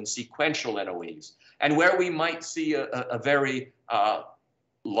intra-residue and sequential NOEs. And where we might see a very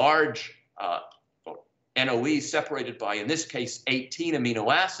large NOE separated by, in this case, 18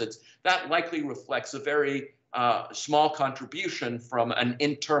 amino acids, that likely reflects a very small contribution from an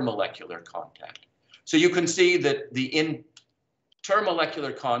intermolecular contact. So you can see that the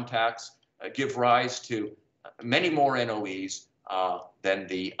intermolecular contacts give rise to many more NOEs than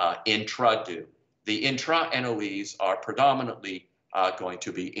the intra do. The intra NOEs are predominantly going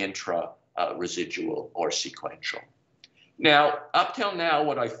to be intra-residual or sequential. Now, up till now,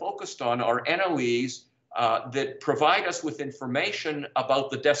 what I focused on are NOEs that provide us with information about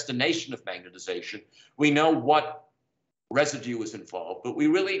the destination of magnetization. We know what residue is involved, but we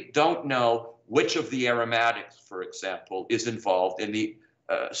really don't know which of the aromatics, for example, is involved in the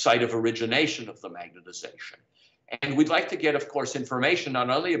site of origination of the magnetization. And we'd like to get, of course, information not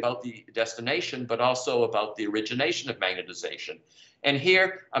only about the destination, but also about the origination of magnetization. And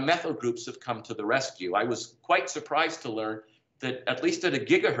here, methyl groups have come to the rescue. I was quite surprised to learn that at least at 1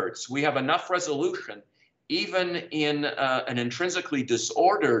 gigahertz, we have enough resolution, even in an intrinsically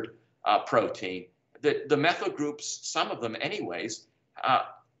disordered protein, that the methyl groups, some of them anyways,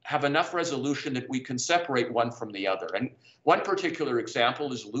 have enough resolution that we can separate one from the other. And one particular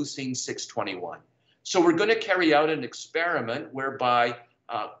example is leucine 621. So we're going to carry out an experiment whereby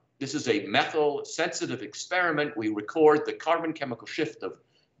this is a methyl-sensitive experiment. We record the carbon chemical shift of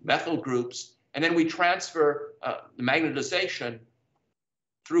methyl groups, and then we transfer the magnetization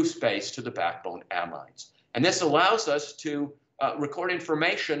through space to the backbone amides. And this allows us to record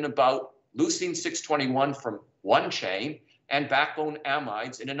information about leucine 621 from one chain and backbone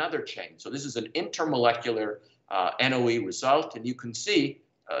amides in another chain. So this is an intermolecular NOE result, and you can see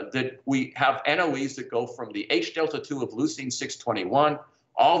that we have NOEs that go from the H-delta-2 of leucine 621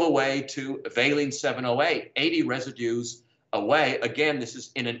 all the way to valine 708, 80 residues away. Again, this is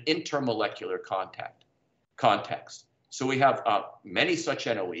in an intermolecular context. So we have many such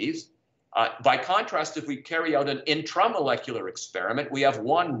NOEs. By contrast, if we carry out an intramolecular experiment, we have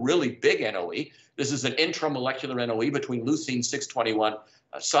one really big NOE. This is an intramolecular NOE between leucine 621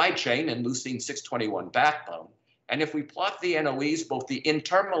 side chain and leucine 621 backbone. And if we plot the NOEs, both the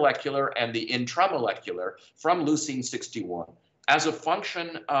intermolecular and the intramolecular from leucine 61, as a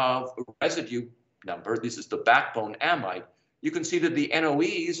function of residue number, this is the backbone amide, you can see that the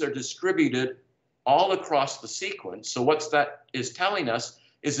NOEs are distributed all across the sequence. So what that is telling us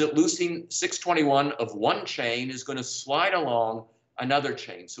is that leucine 621 of one chain is going to slide along another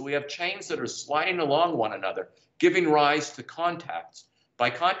chain. So we have chains that are sliding along one another, giving rise to contacts. By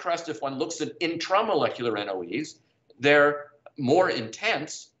contrast, if one looks at intramolecular NOEs, they're more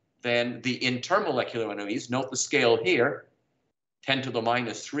intense than the intermolecular NOEs. Note the scale here, 10 to the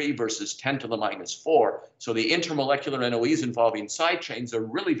 -3 versus 10 to the -4. So the intermolecular NOEs involving side chains are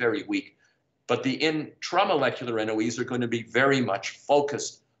really very weak, but the intramolecular NOEs are going to be very much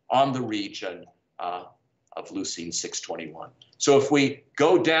focused on the region of leucine 621. So if we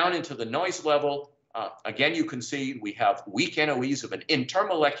go down into the noise level, again, you can see we have weak NOEs of an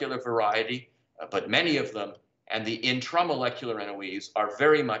intermolecular variety, but many of them, and the intramolecular NOEs are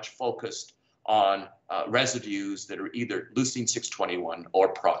very much focused on residues that are either leucine 621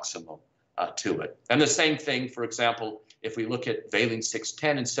 or proximal to it. And the same thing, for example, if we look at valine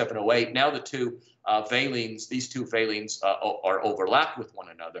 610 and 708, now the two valines, these two valines are overlapped with one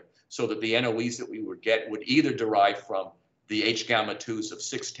another, so that the NOEs that we would get would either derive from the H-gamma 2s of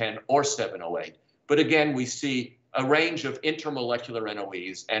 610 or 708. But again, we see a range of intermolecular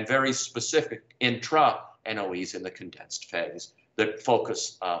NOEs and very specific intra-NOEs in the condensed phase that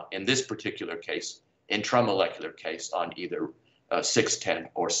focus, in this particular case, intramolecular case, on either 610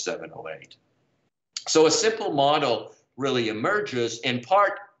 or 708. So a simple model really emerges in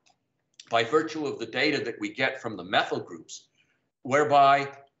part by virtue of the data that we get from the methyl groups, whereby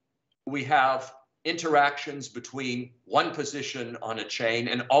we have interactions between one position on a chain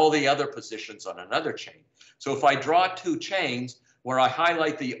and all the other positions on another chain. So if I draw two chains where I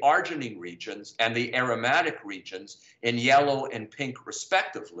highlight the arginine regions and the aromatic regions in yellow and pink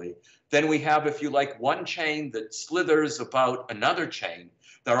respectively, then we have, if you like, one chain that slithers about another chain.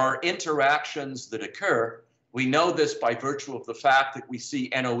 There are interactions that occur. We know this by virtue of the fact that we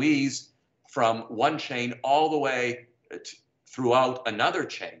see NOEs from one chain all the way throughout another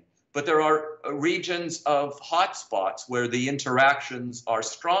chain. But there are regions of hotspots where the interactions are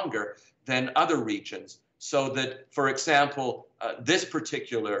stronger than other regions, so that, for example, this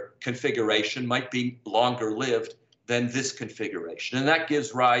particular configuration might be longer lived than this configuration. And that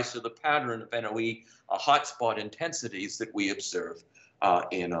gives rise to the pattern of NOE hotspot intensities that we observe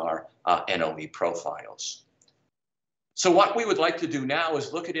in our NOE profiles. So what we would like to do now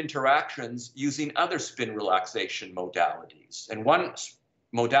is look at interactions using other spin relaxation modalities. And one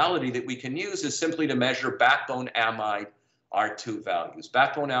modality that we can use is simply to measure backbone amide R2 values.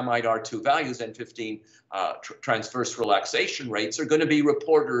 Backbone amide R2 values, N15 transverse relaxation rates, are going to be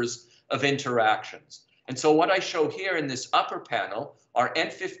reporters of interactions. And so what I show here in this upper panel are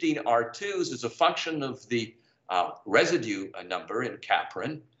N15 R2s as a function of the residue number in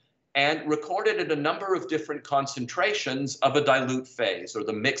caprin, and recorded at a number of different concentrations of a dilute phase, or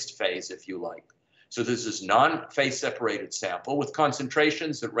the mixed phase, if you like. So this is non-phase separated sample with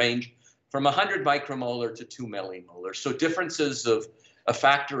concentrations that range from 100 micromolar to 2 millimolar, so differences of a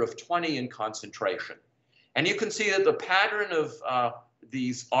factor of 20 in concentration. And you can see that the pattern of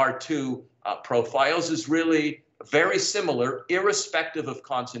these R2 profiles is really very similar, irrespective of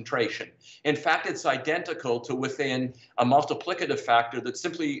concentration. In fact, it's identical to within a multiplicative factor that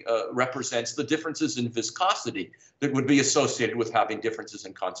simply represents the differences in viscosity that would be associated with having differences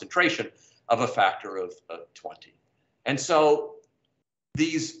in concentration of a factor of 20. And so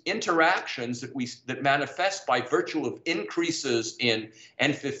these interactions that manifest by virtue of increases in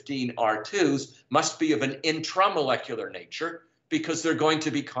N15 R2s must be of an intramolecular nature, because they're going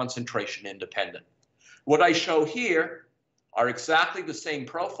to be concentration independent. What I show here are exactly the same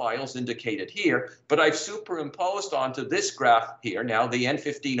profiles indicated here, but I've superimposed onto this graph here now the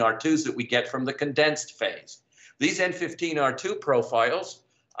N15 R2s that we get from the condensed phase. These N15 R2 profiles,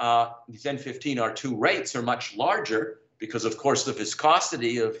 these N15 R2 rates are much larger because, of course, the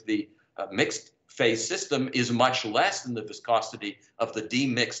viscosity of the mixed phase system is much less than the viscosity of the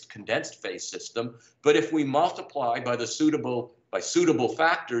demixed condensed phase system. But if we multiply by suitable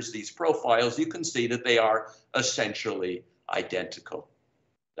factors these profiles, you can see that they are essentially identical.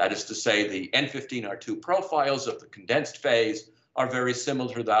 That is to say, the N15R2 profiles of the condensed phase are very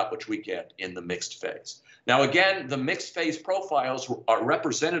similar to that which we get in the mixed phase. Now, again, the mixed phase profiles are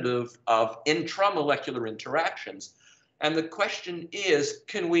representative of intramolecular interactions. And the question is,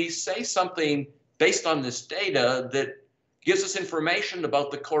 can we say something based on this data that gives us information about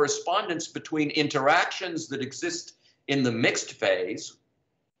the correspondence between interactions that exist in the mixed phase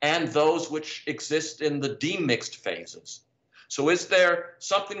and those which exist in the demixed phases? So is there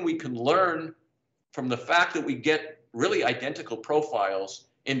something we can learn from the fact that we get really identical profiles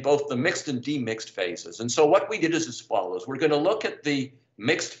in both the mixed and demixed phases? And so what we did is as follows. We're going to look at the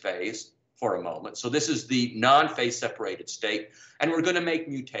mixed phase for a moment. So this is the non-phase separated state, and we're going to make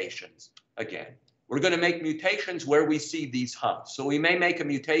mutations again. We're going to make mutations where we see these humps. So we may make a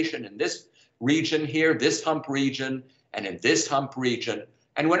mutation in this region here, this hump region, and in this hump region.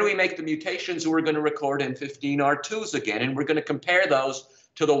 And when we make the mutations, we're going to record N15R2s again, and we're going to compare those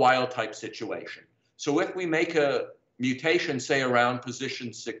to the wild type situation. So if we make a mutation, say around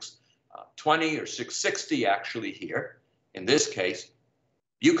position 620 or 660 actually here, in this case,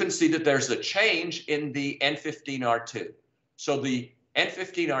 you can see that there's a change in the N15R2. So the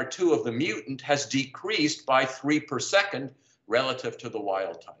N15R2 of the mutant has decreased by 3 per second relative to the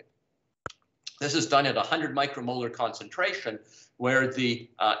wild type. This is done at 100 micromolar concentration, where the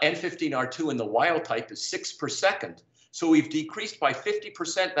N15R2 in the wild type is 6 per second. So we've decreased by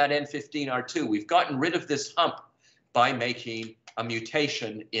 50% that N15R2. We've gotten rid of this hump by making a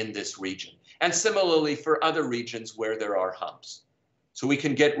mutation in this region. And similarly for other regions where there are humps. So we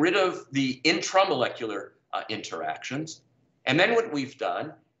can get rid of the intramolecular interactions. And then what we've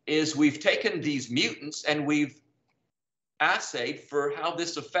done is we've taken these mutants and we've assayed for how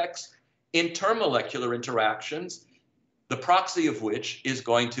this affects intermolecular interactions, the proxy of which is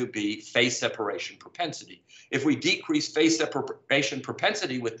going to be phase separation propensity. If we decrease phase separation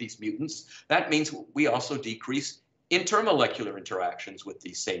propensity with these mutants, that means we also decrease intermolecular interactions with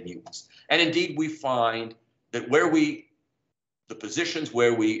these same mutants. And indeed, we find that the positions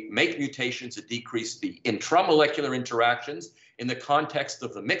where we make mutations that decrease the intramolecular interactions in the context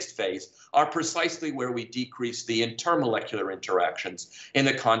of the mixed phase are precisely where we decrease the intermolecular interactions in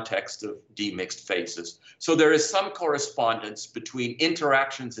the context of demixed phases. So there is some correspondence between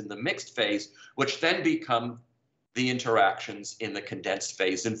interactions in the mixed phase, which then become the interactions in the condensed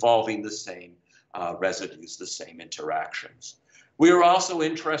phase involving the same residues, the same interactions. We are also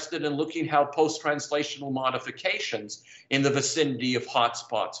interested in looking how post-translational modifications in the vicinity of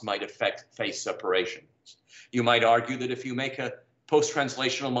hotspots might affect phase separations. You might argue that if you make a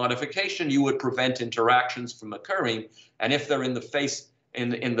post-translational modification, you would prevent interactions from occurring, and if they're in the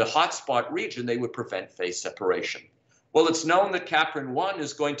hotspot region, they would prevent phase separation. Well, it's known that caprin-1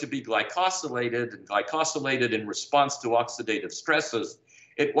 is going to be glycosylated and glycosylated in response to oxidative stresses.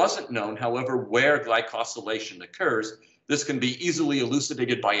 It wasn't known, however, where glycosylation occurs. This can be easily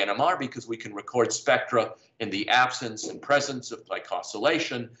elucidated by NMR because we can record spectra in the absence and presence of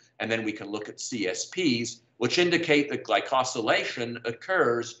glycosylation, and then we can look at CSPs, which indicate that glycosylation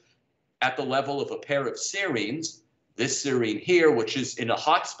occurs at the level of a pair of serines, this serine here, which is in a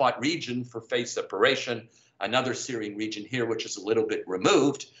hotspot region for phase separation, another serine region here, which is a little bit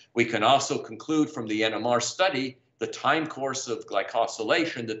removed. We can also conclude from the NMR study the time course of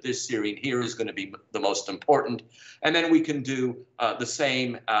glycosylation that this serine here is going to be the most important. And then we can do the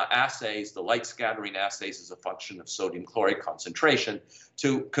same assays, the light scattering assays as a function of sodium chloride concentration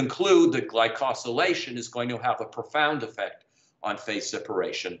to conclude that glycosylation is going to have a profound effect on phase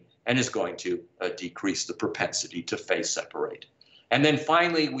separation and is going to decrease the propensity to phase separate. And then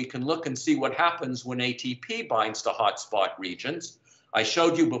finally, we can look and see what happens when ATP binds to hotspot regions. I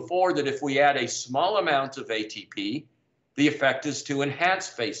showed you before that if we add a small amount of ATP, the effect is to enhance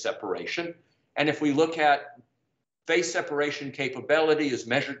phase separation. And if we look at phase separation capability as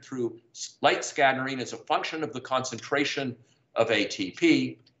measured through light scattering as a function of the concentration of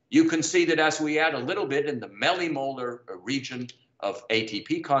ATP, you can see that as we add a little bit in the millimolar region of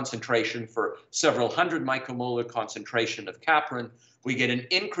ATP concentration for several hundred micromolar concentration of caprin, we get an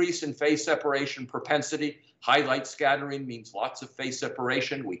increase in phase separation propensity. High light scattering means lots of phase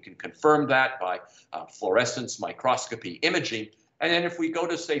separation. We can confirm that by fluorescence microscopy imaging. And then if we go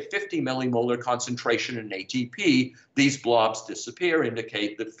to, say, 50 millimolar concentration in ATP, these blobs disappear,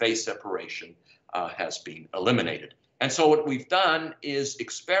 indicate that phase separation has been eliminated. And so what we've done is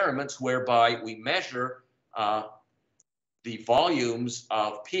experiments whereby we measure the volumes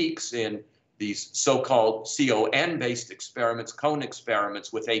of peaks in these so-called CON-based experiments, cone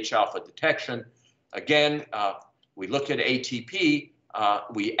experiments with H-alpha detection. Again, we look at ATP,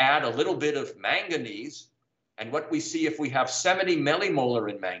 we add a little bit of manganese, and what we see if we have 70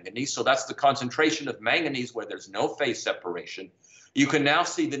 millimolar in manganese, so that's the concentration of manganese where there's no phase separation, you can now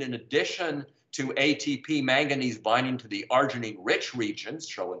see that in addition to ATP manganese binding to the arginine-rich regions,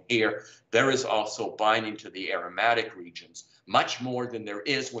 shown here, there is also binding to the aromatic regions, much more than there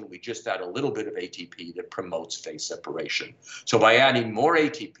is when we just add a little bit of ATP that promotes phase separation. So by adding more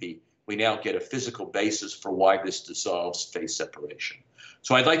ATP, we now get a physical basis for why this dissolves phase separation.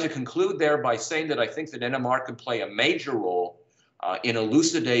 So I'd like to conclude there by saying that I think that NMR can play a major role in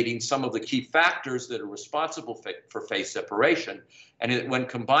elucidating some of the key factors that are responsible for phase separation. And when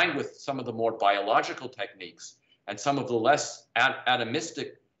combined with some of the more biological techniques and some of the less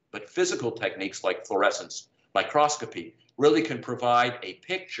atomistic but physical techniques like fluorescence microscopy, really can provide a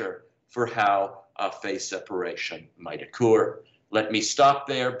picture for how phase separation might occur. Let me stop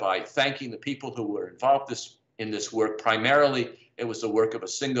there by thanking the people who were involved in this work. Primarily, it was the work of a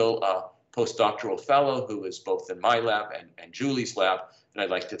single postdoctoral fellow who is both in my lab and Julie's lab, and I'd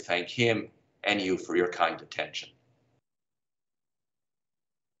like to thank him and you for your kind attention.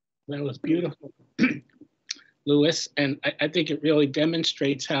 That was beautiful, Louis, and I think it really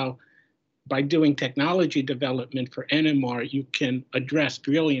demonstrates how by doing technology development for NMR, you can address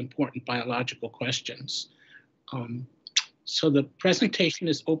really important biological questions. So the presentation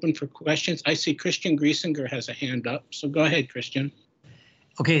is open for questions. I see Christian Griesinger has a hand up, so go ahead, Christian.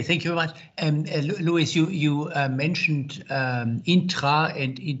 Okay, thank you very much. Louis, you mentioned intra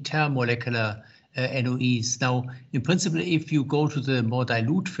and intermolecular NOEs. Now, in principle, if you go to the more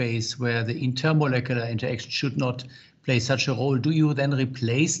dilute phase where the intermolecular interaction should not play such a role, do you then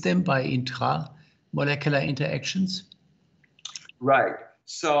replace them by intramolecular interactions? Right.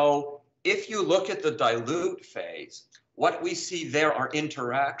 So if you look at the dilute phase, what we see there are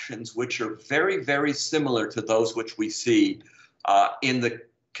interactions which are very, very similar to those which we see in the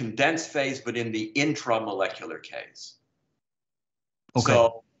condensed phase, but in the intramolecular case. Okay.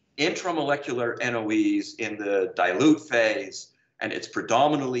 So intramolecular NOEs in the dilute phase, and it's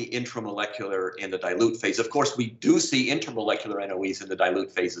predominantly intramolecular in the dilute phase. Of course, we do see intermolecular NOEs in the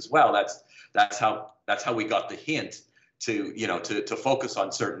dilute phase as well. That's how we got the hint to to focus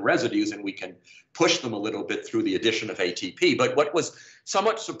on certain residues, and we can push them a little bit through the addition of ATP. But what was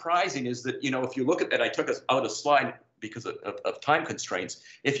somewhat surprising is that if you look at that, I took us out a slide because of time constraints.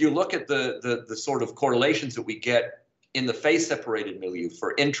 If you look at the sort of correlations that we get in the phase separated milieu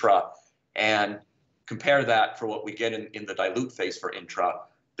for intra and compare that for what we get in the dilute phase for intra,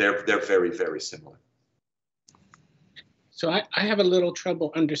 they're very, very similar. So I have a little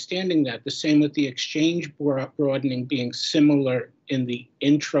trouble understanding that. The same with the exchange broadening being similar in the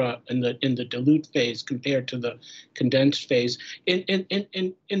intra and in the dilute phase compared to the condensed phase. In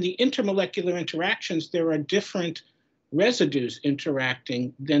the intermolecular interactions, there are different residues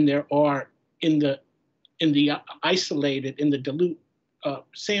interacting than there are in the isolated, in the dilute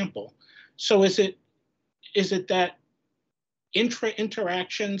sample. So is it that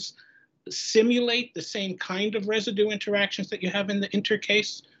interactions simulate the same kind of residue interactions that you have in the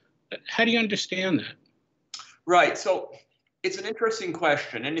intercase? How do you understand that? Right. So it's an interesting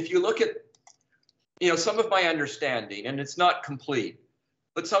question. And if you look at, some of my understanding, and it's not complete,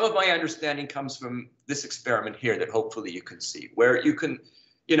 but some of my understanding comes from this experiment here that hopefully you can see, where you can,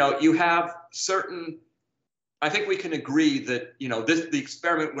 you have certain, I think we can agree that, the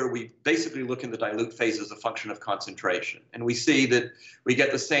experiment where we basically look in the dilute phase as a function of concentration. And we see that we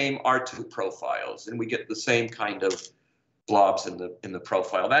get the same R2 profiles and we get the same kind of blobs in the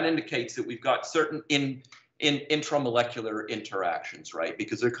profile. That indicates that we've got certain intramolecular interactions, right?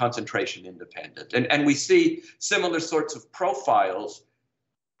 Because they're concentration independent. And we see similar sorts of profiles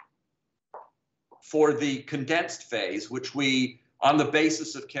for the condensed phase, which we, on the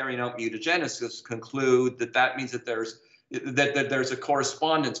basis of carrying out mutagenesis, conclude that means that there's a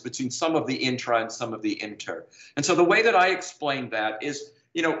correspondence between some of the intra and some of the inter. And so the way that I explain that is,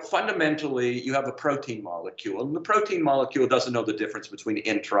 fundamentally you have a protein molecule, and the protein molecule doesn't know the difference between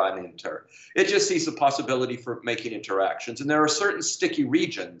intra and inter. It just sees the possibility for making interactions. And there are certain sticky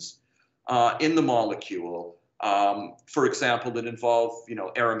regions in the molecule, for example, that involve,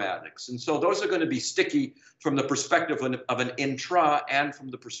 aromatics. And so those are going to be sticky from the perspective of an intra and from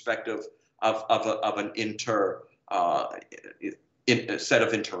the perspective of an inter set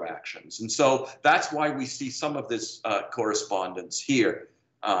of interactions. And so that's why we see some of this correspondence here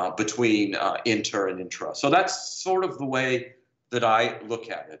between inter and intra. So that's sort of the way that I look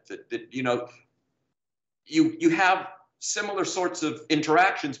at it, that you have similar sorts of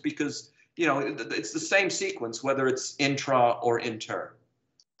interactions because it's the same sequence, whether it's intra or inter.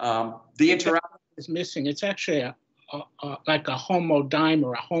 The interaction is missing. It's actually like a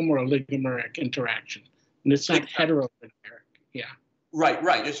homodimer, a homoligomeric interaction, and it's not heteroligomeric. Yeah.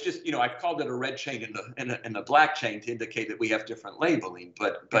 Right. It's just I've called it a red chain and a black chain to indicate that we have different labeling,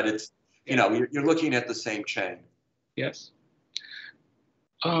 but it's you're looking at the same chain. Yes.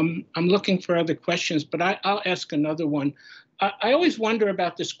 I'm looking for other questions, but I'll ask another one. I always wonder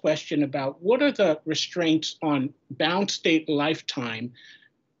about this question about what are the restraints on bound state lifetime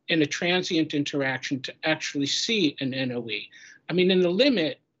in a transient interaction to actually see an NOE. I mean, in the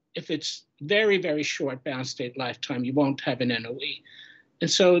limit, if it's very, very short bound state lifetime, you won't have an NOE. And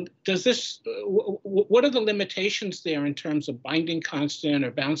so does this, what are the limitations there in terms of binding constant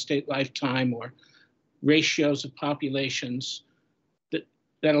or bound state lifetime or ratios of populations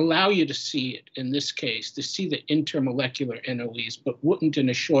that allow you to see it in this case, to see the intermolecular NOEs, but wouldn't in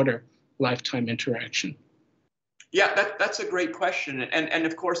a shorter lifetime interaction? Yeah, that's a great question. And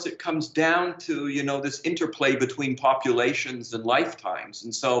of course, it comes down to, this interplay between populations and lifetimes.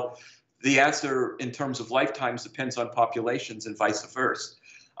 And so the answer in terms of lifetimes depends on populations and vice versa.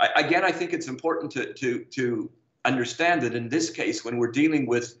 Again, I think it's important to understand that in this case, when we're dealing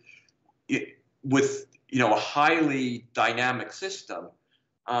with a highly dynamic system,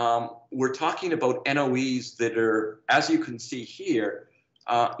 we're talking about NOEs that are, as you can see here,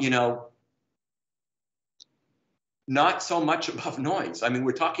 not so much above noise. I mean,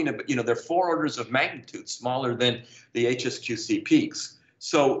 we're talking about, they're 4 orders of magnitude smaller than the HSQC peaks.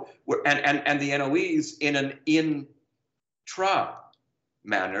 So, and the NOEs in an intra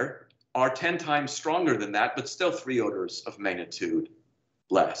manner are 10 times stronger than that, but still 3 orders of magnitude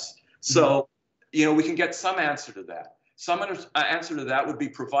less. So, we can get some answer to that. Some answer to that would be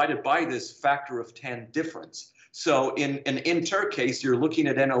provided by this factor of 10 difference. So in an inter case, you're looking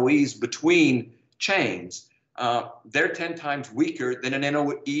at NOEs between chains. They're 10 times weaker than an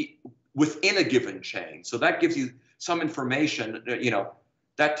NOE within a given chain. So that gives you some information,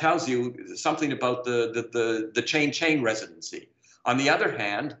 that tells you something about the chain-chain residency. On the other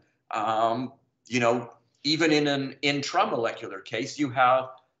hand, even in an intramolecular case, you have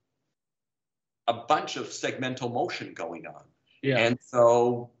a bunch of segmental motion going on. Yeah. And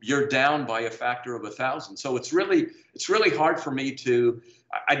so you're down by a factor of 1,000. So it's really hard for me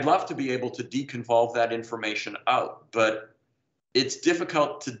I'd love to be able to deconvolve that information out, but it's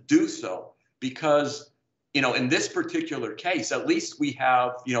difficult to do so because, in this particular case, at least we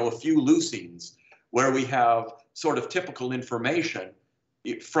have, a few leucines where we have sort of typical information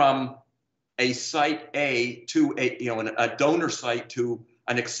from a site A to a donor site to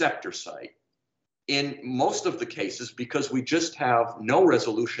an acceptor site. In most of the cases, because we just have no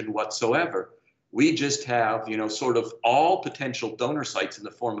resolution whatsoever, we just have, sort of all potential donor sites in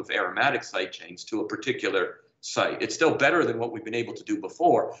the form of aromatic side chains to a particular site. It's still better than what we've been able to do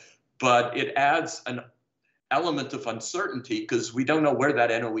before, but it adds an element of uncertainty because we don't know where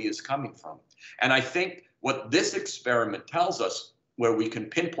that NOE is coming from. And I think what this experiment tells us, where we can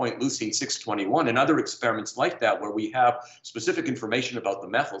pinpoint leucine 621 and other experiments like that, where we have specific information about the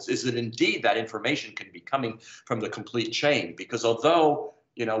methyls, is that indeed that information can be coming from the complete chain. Because although,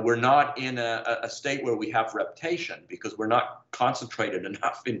 we're not in a state where we have reptation because we're not concentrated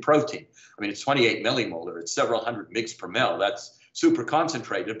enough in protein. I mean, it's 28 millimolar, it's several hundred mg per mil. That's super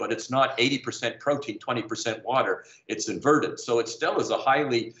concentrated, but it's not 80% protein, 20% water. It's inverted. So it still is a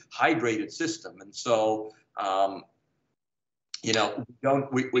highly hydrated system. And so,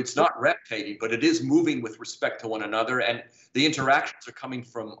 it's not reptating, but it is moving with respect to one another, and the interactions are coming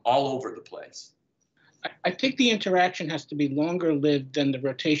from all over the place. I think the interaction has to be longer lived than the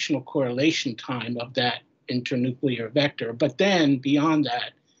rotational correlation time of that internuclear vector, but then beyond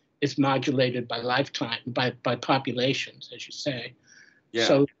that, it's modulated by lifetime, by populations, as you say. Yeah.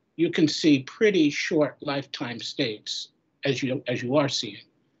 So you can see pretty short lifetime states as you are seeing.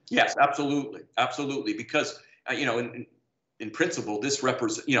 Yes, absolutely, because in principle, this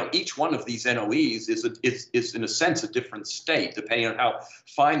represents, each one of these NOEs is in a sense a different state, depending on how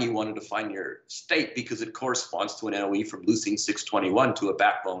fine you want to define your state, because it corresponds to an NOE from leucine 621 to a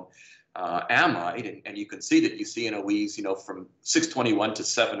backbone amide, and you can see that you see NOEs, from 621 to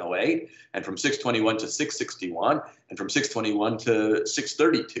 708, and from 621 to 661, and from 621 to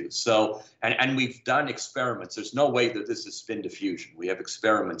 632. So, and we've done experiments. There's no way that this is spin diffusion. We have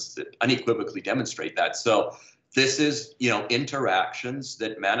experiments that unequivocally demonstrate that. So this is, interactions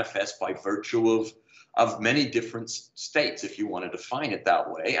that manifest by virtue of many different states, if you want to define it that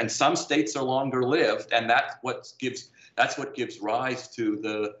way. And some states are longer lived, and that's what gives rise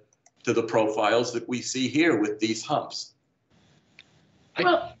to the profiles that we see here with these humps.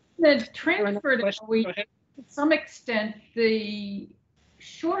 Well, the transferred NOE, to some extent, the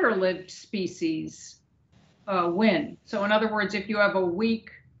shorter-lived species win. So in other words, if you have a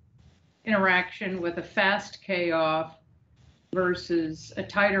weak interaction with a fast K-off versus a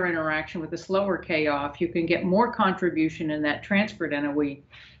tighter interaction with a slower K-off, you can get more contribution in that transferred NOE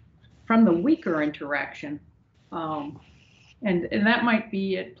from the weaker interaction. And that might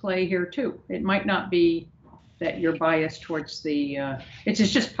be at play here too. It might not be that you're biased towards the,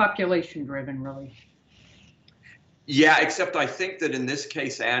 it's just population driven, really. Yeah, except I think that in this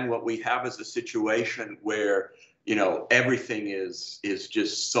case, Anne, what we have is a situation where, everything is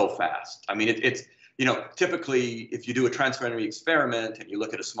just so fast. I mean, it's typically if you do a transfer NOE experiment and you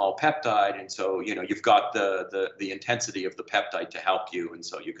look at a small peptide, and so, you've got the intensity of the peptide to help you. And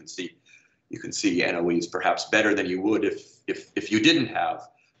so you can see NOEs perhaps better than you would if you didn't have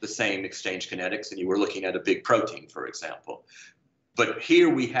the same exchange kinetics and you were looking at a big protein, for example. But here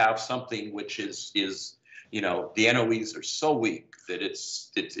we have something which is the NOEs are so weak that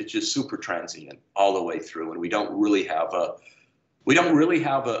it's just super transient all the way through, and we don't really have a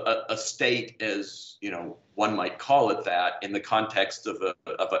state, as one might call it that, in the context of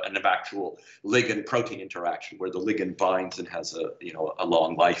an actual ligand protein interaction where the ligand binds and has a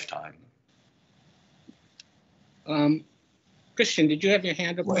long lifetime. Christian, did you have your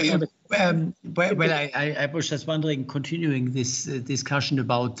hand up? Well, I was just wondering, continuing this discussion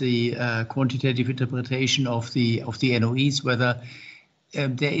about the quantitative interpretation of the NOEs, whether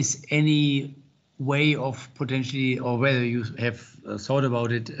there is any way of potentially, or whether you have thought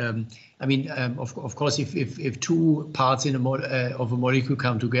about it. I mean, of course, if two parts in of a molecule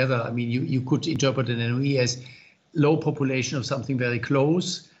come together, I mean, you could interpret an NOE as low population of something very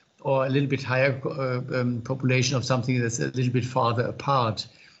close, or a little bit higher population of something that's a little bit farther apart.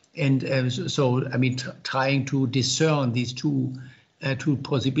 And so, I mean, trying to discern these two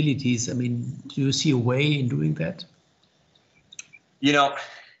possibilities, I mean, do you see a way in doing that? You know,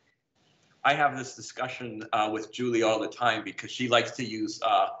 I have this discussion with Julie all the time because she likes to use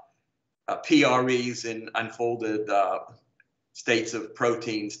PREs in unfolded states of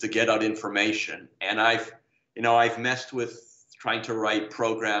proteins to get out information. And I've messed with trying to write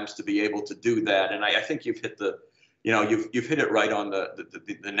programs to be able to do that. And I think you've hit you've hit it right on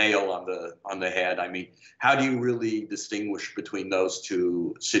the nail on the head. I mean, how do you really distinguish between those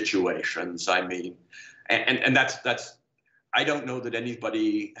two situations? I mean, and that's I don't know that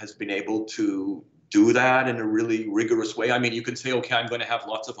anybody has been able to do that in a really rigorous way. I mean, you can say, okay, I'm going to have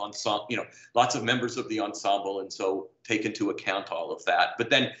lots of lots of members of the ensemble, and so take into account all of that. But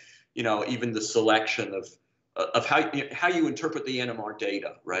then, even the selection of how you interpret the NMR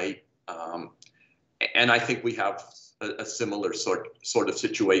data, right? And I think we have a similar sort of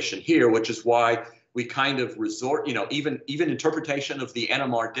situation here, which is why we kind of resort, even interpretation of the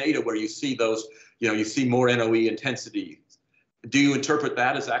NMR data where you see those, you see more NOE intensity. Do you interpret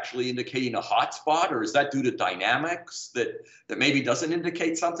that as actually indicating a hotspot, or is that due to dynamics that maybe doesn't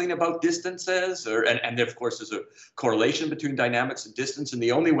indicate something about distances? And of course, there's a correlation between dynamics and distance. And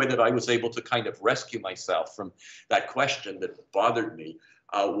the only way that I was able to kind of rescue myself from that question that bothered me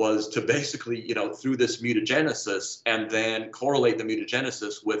was to basically, through this mutagenesis, and then correlate the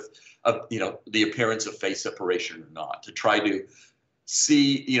mutagenesis with, the appearance of phase separation or not, to try to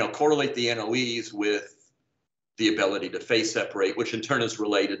see, correlate the NOEs with the ability to phase separate, which in turn is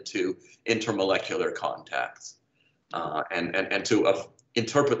related to intermolecular contacts, and to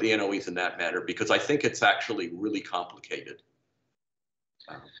interpret the NOEs in that manner, because I think it's actually really complicated.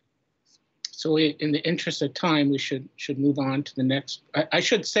 So in the interest of time, we should move on to the next. I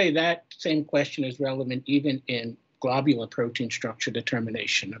should say that same question is relevant even in globular protein structure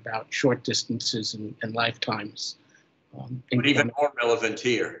determination about short distances and lifetimes. But even more relevant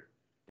here.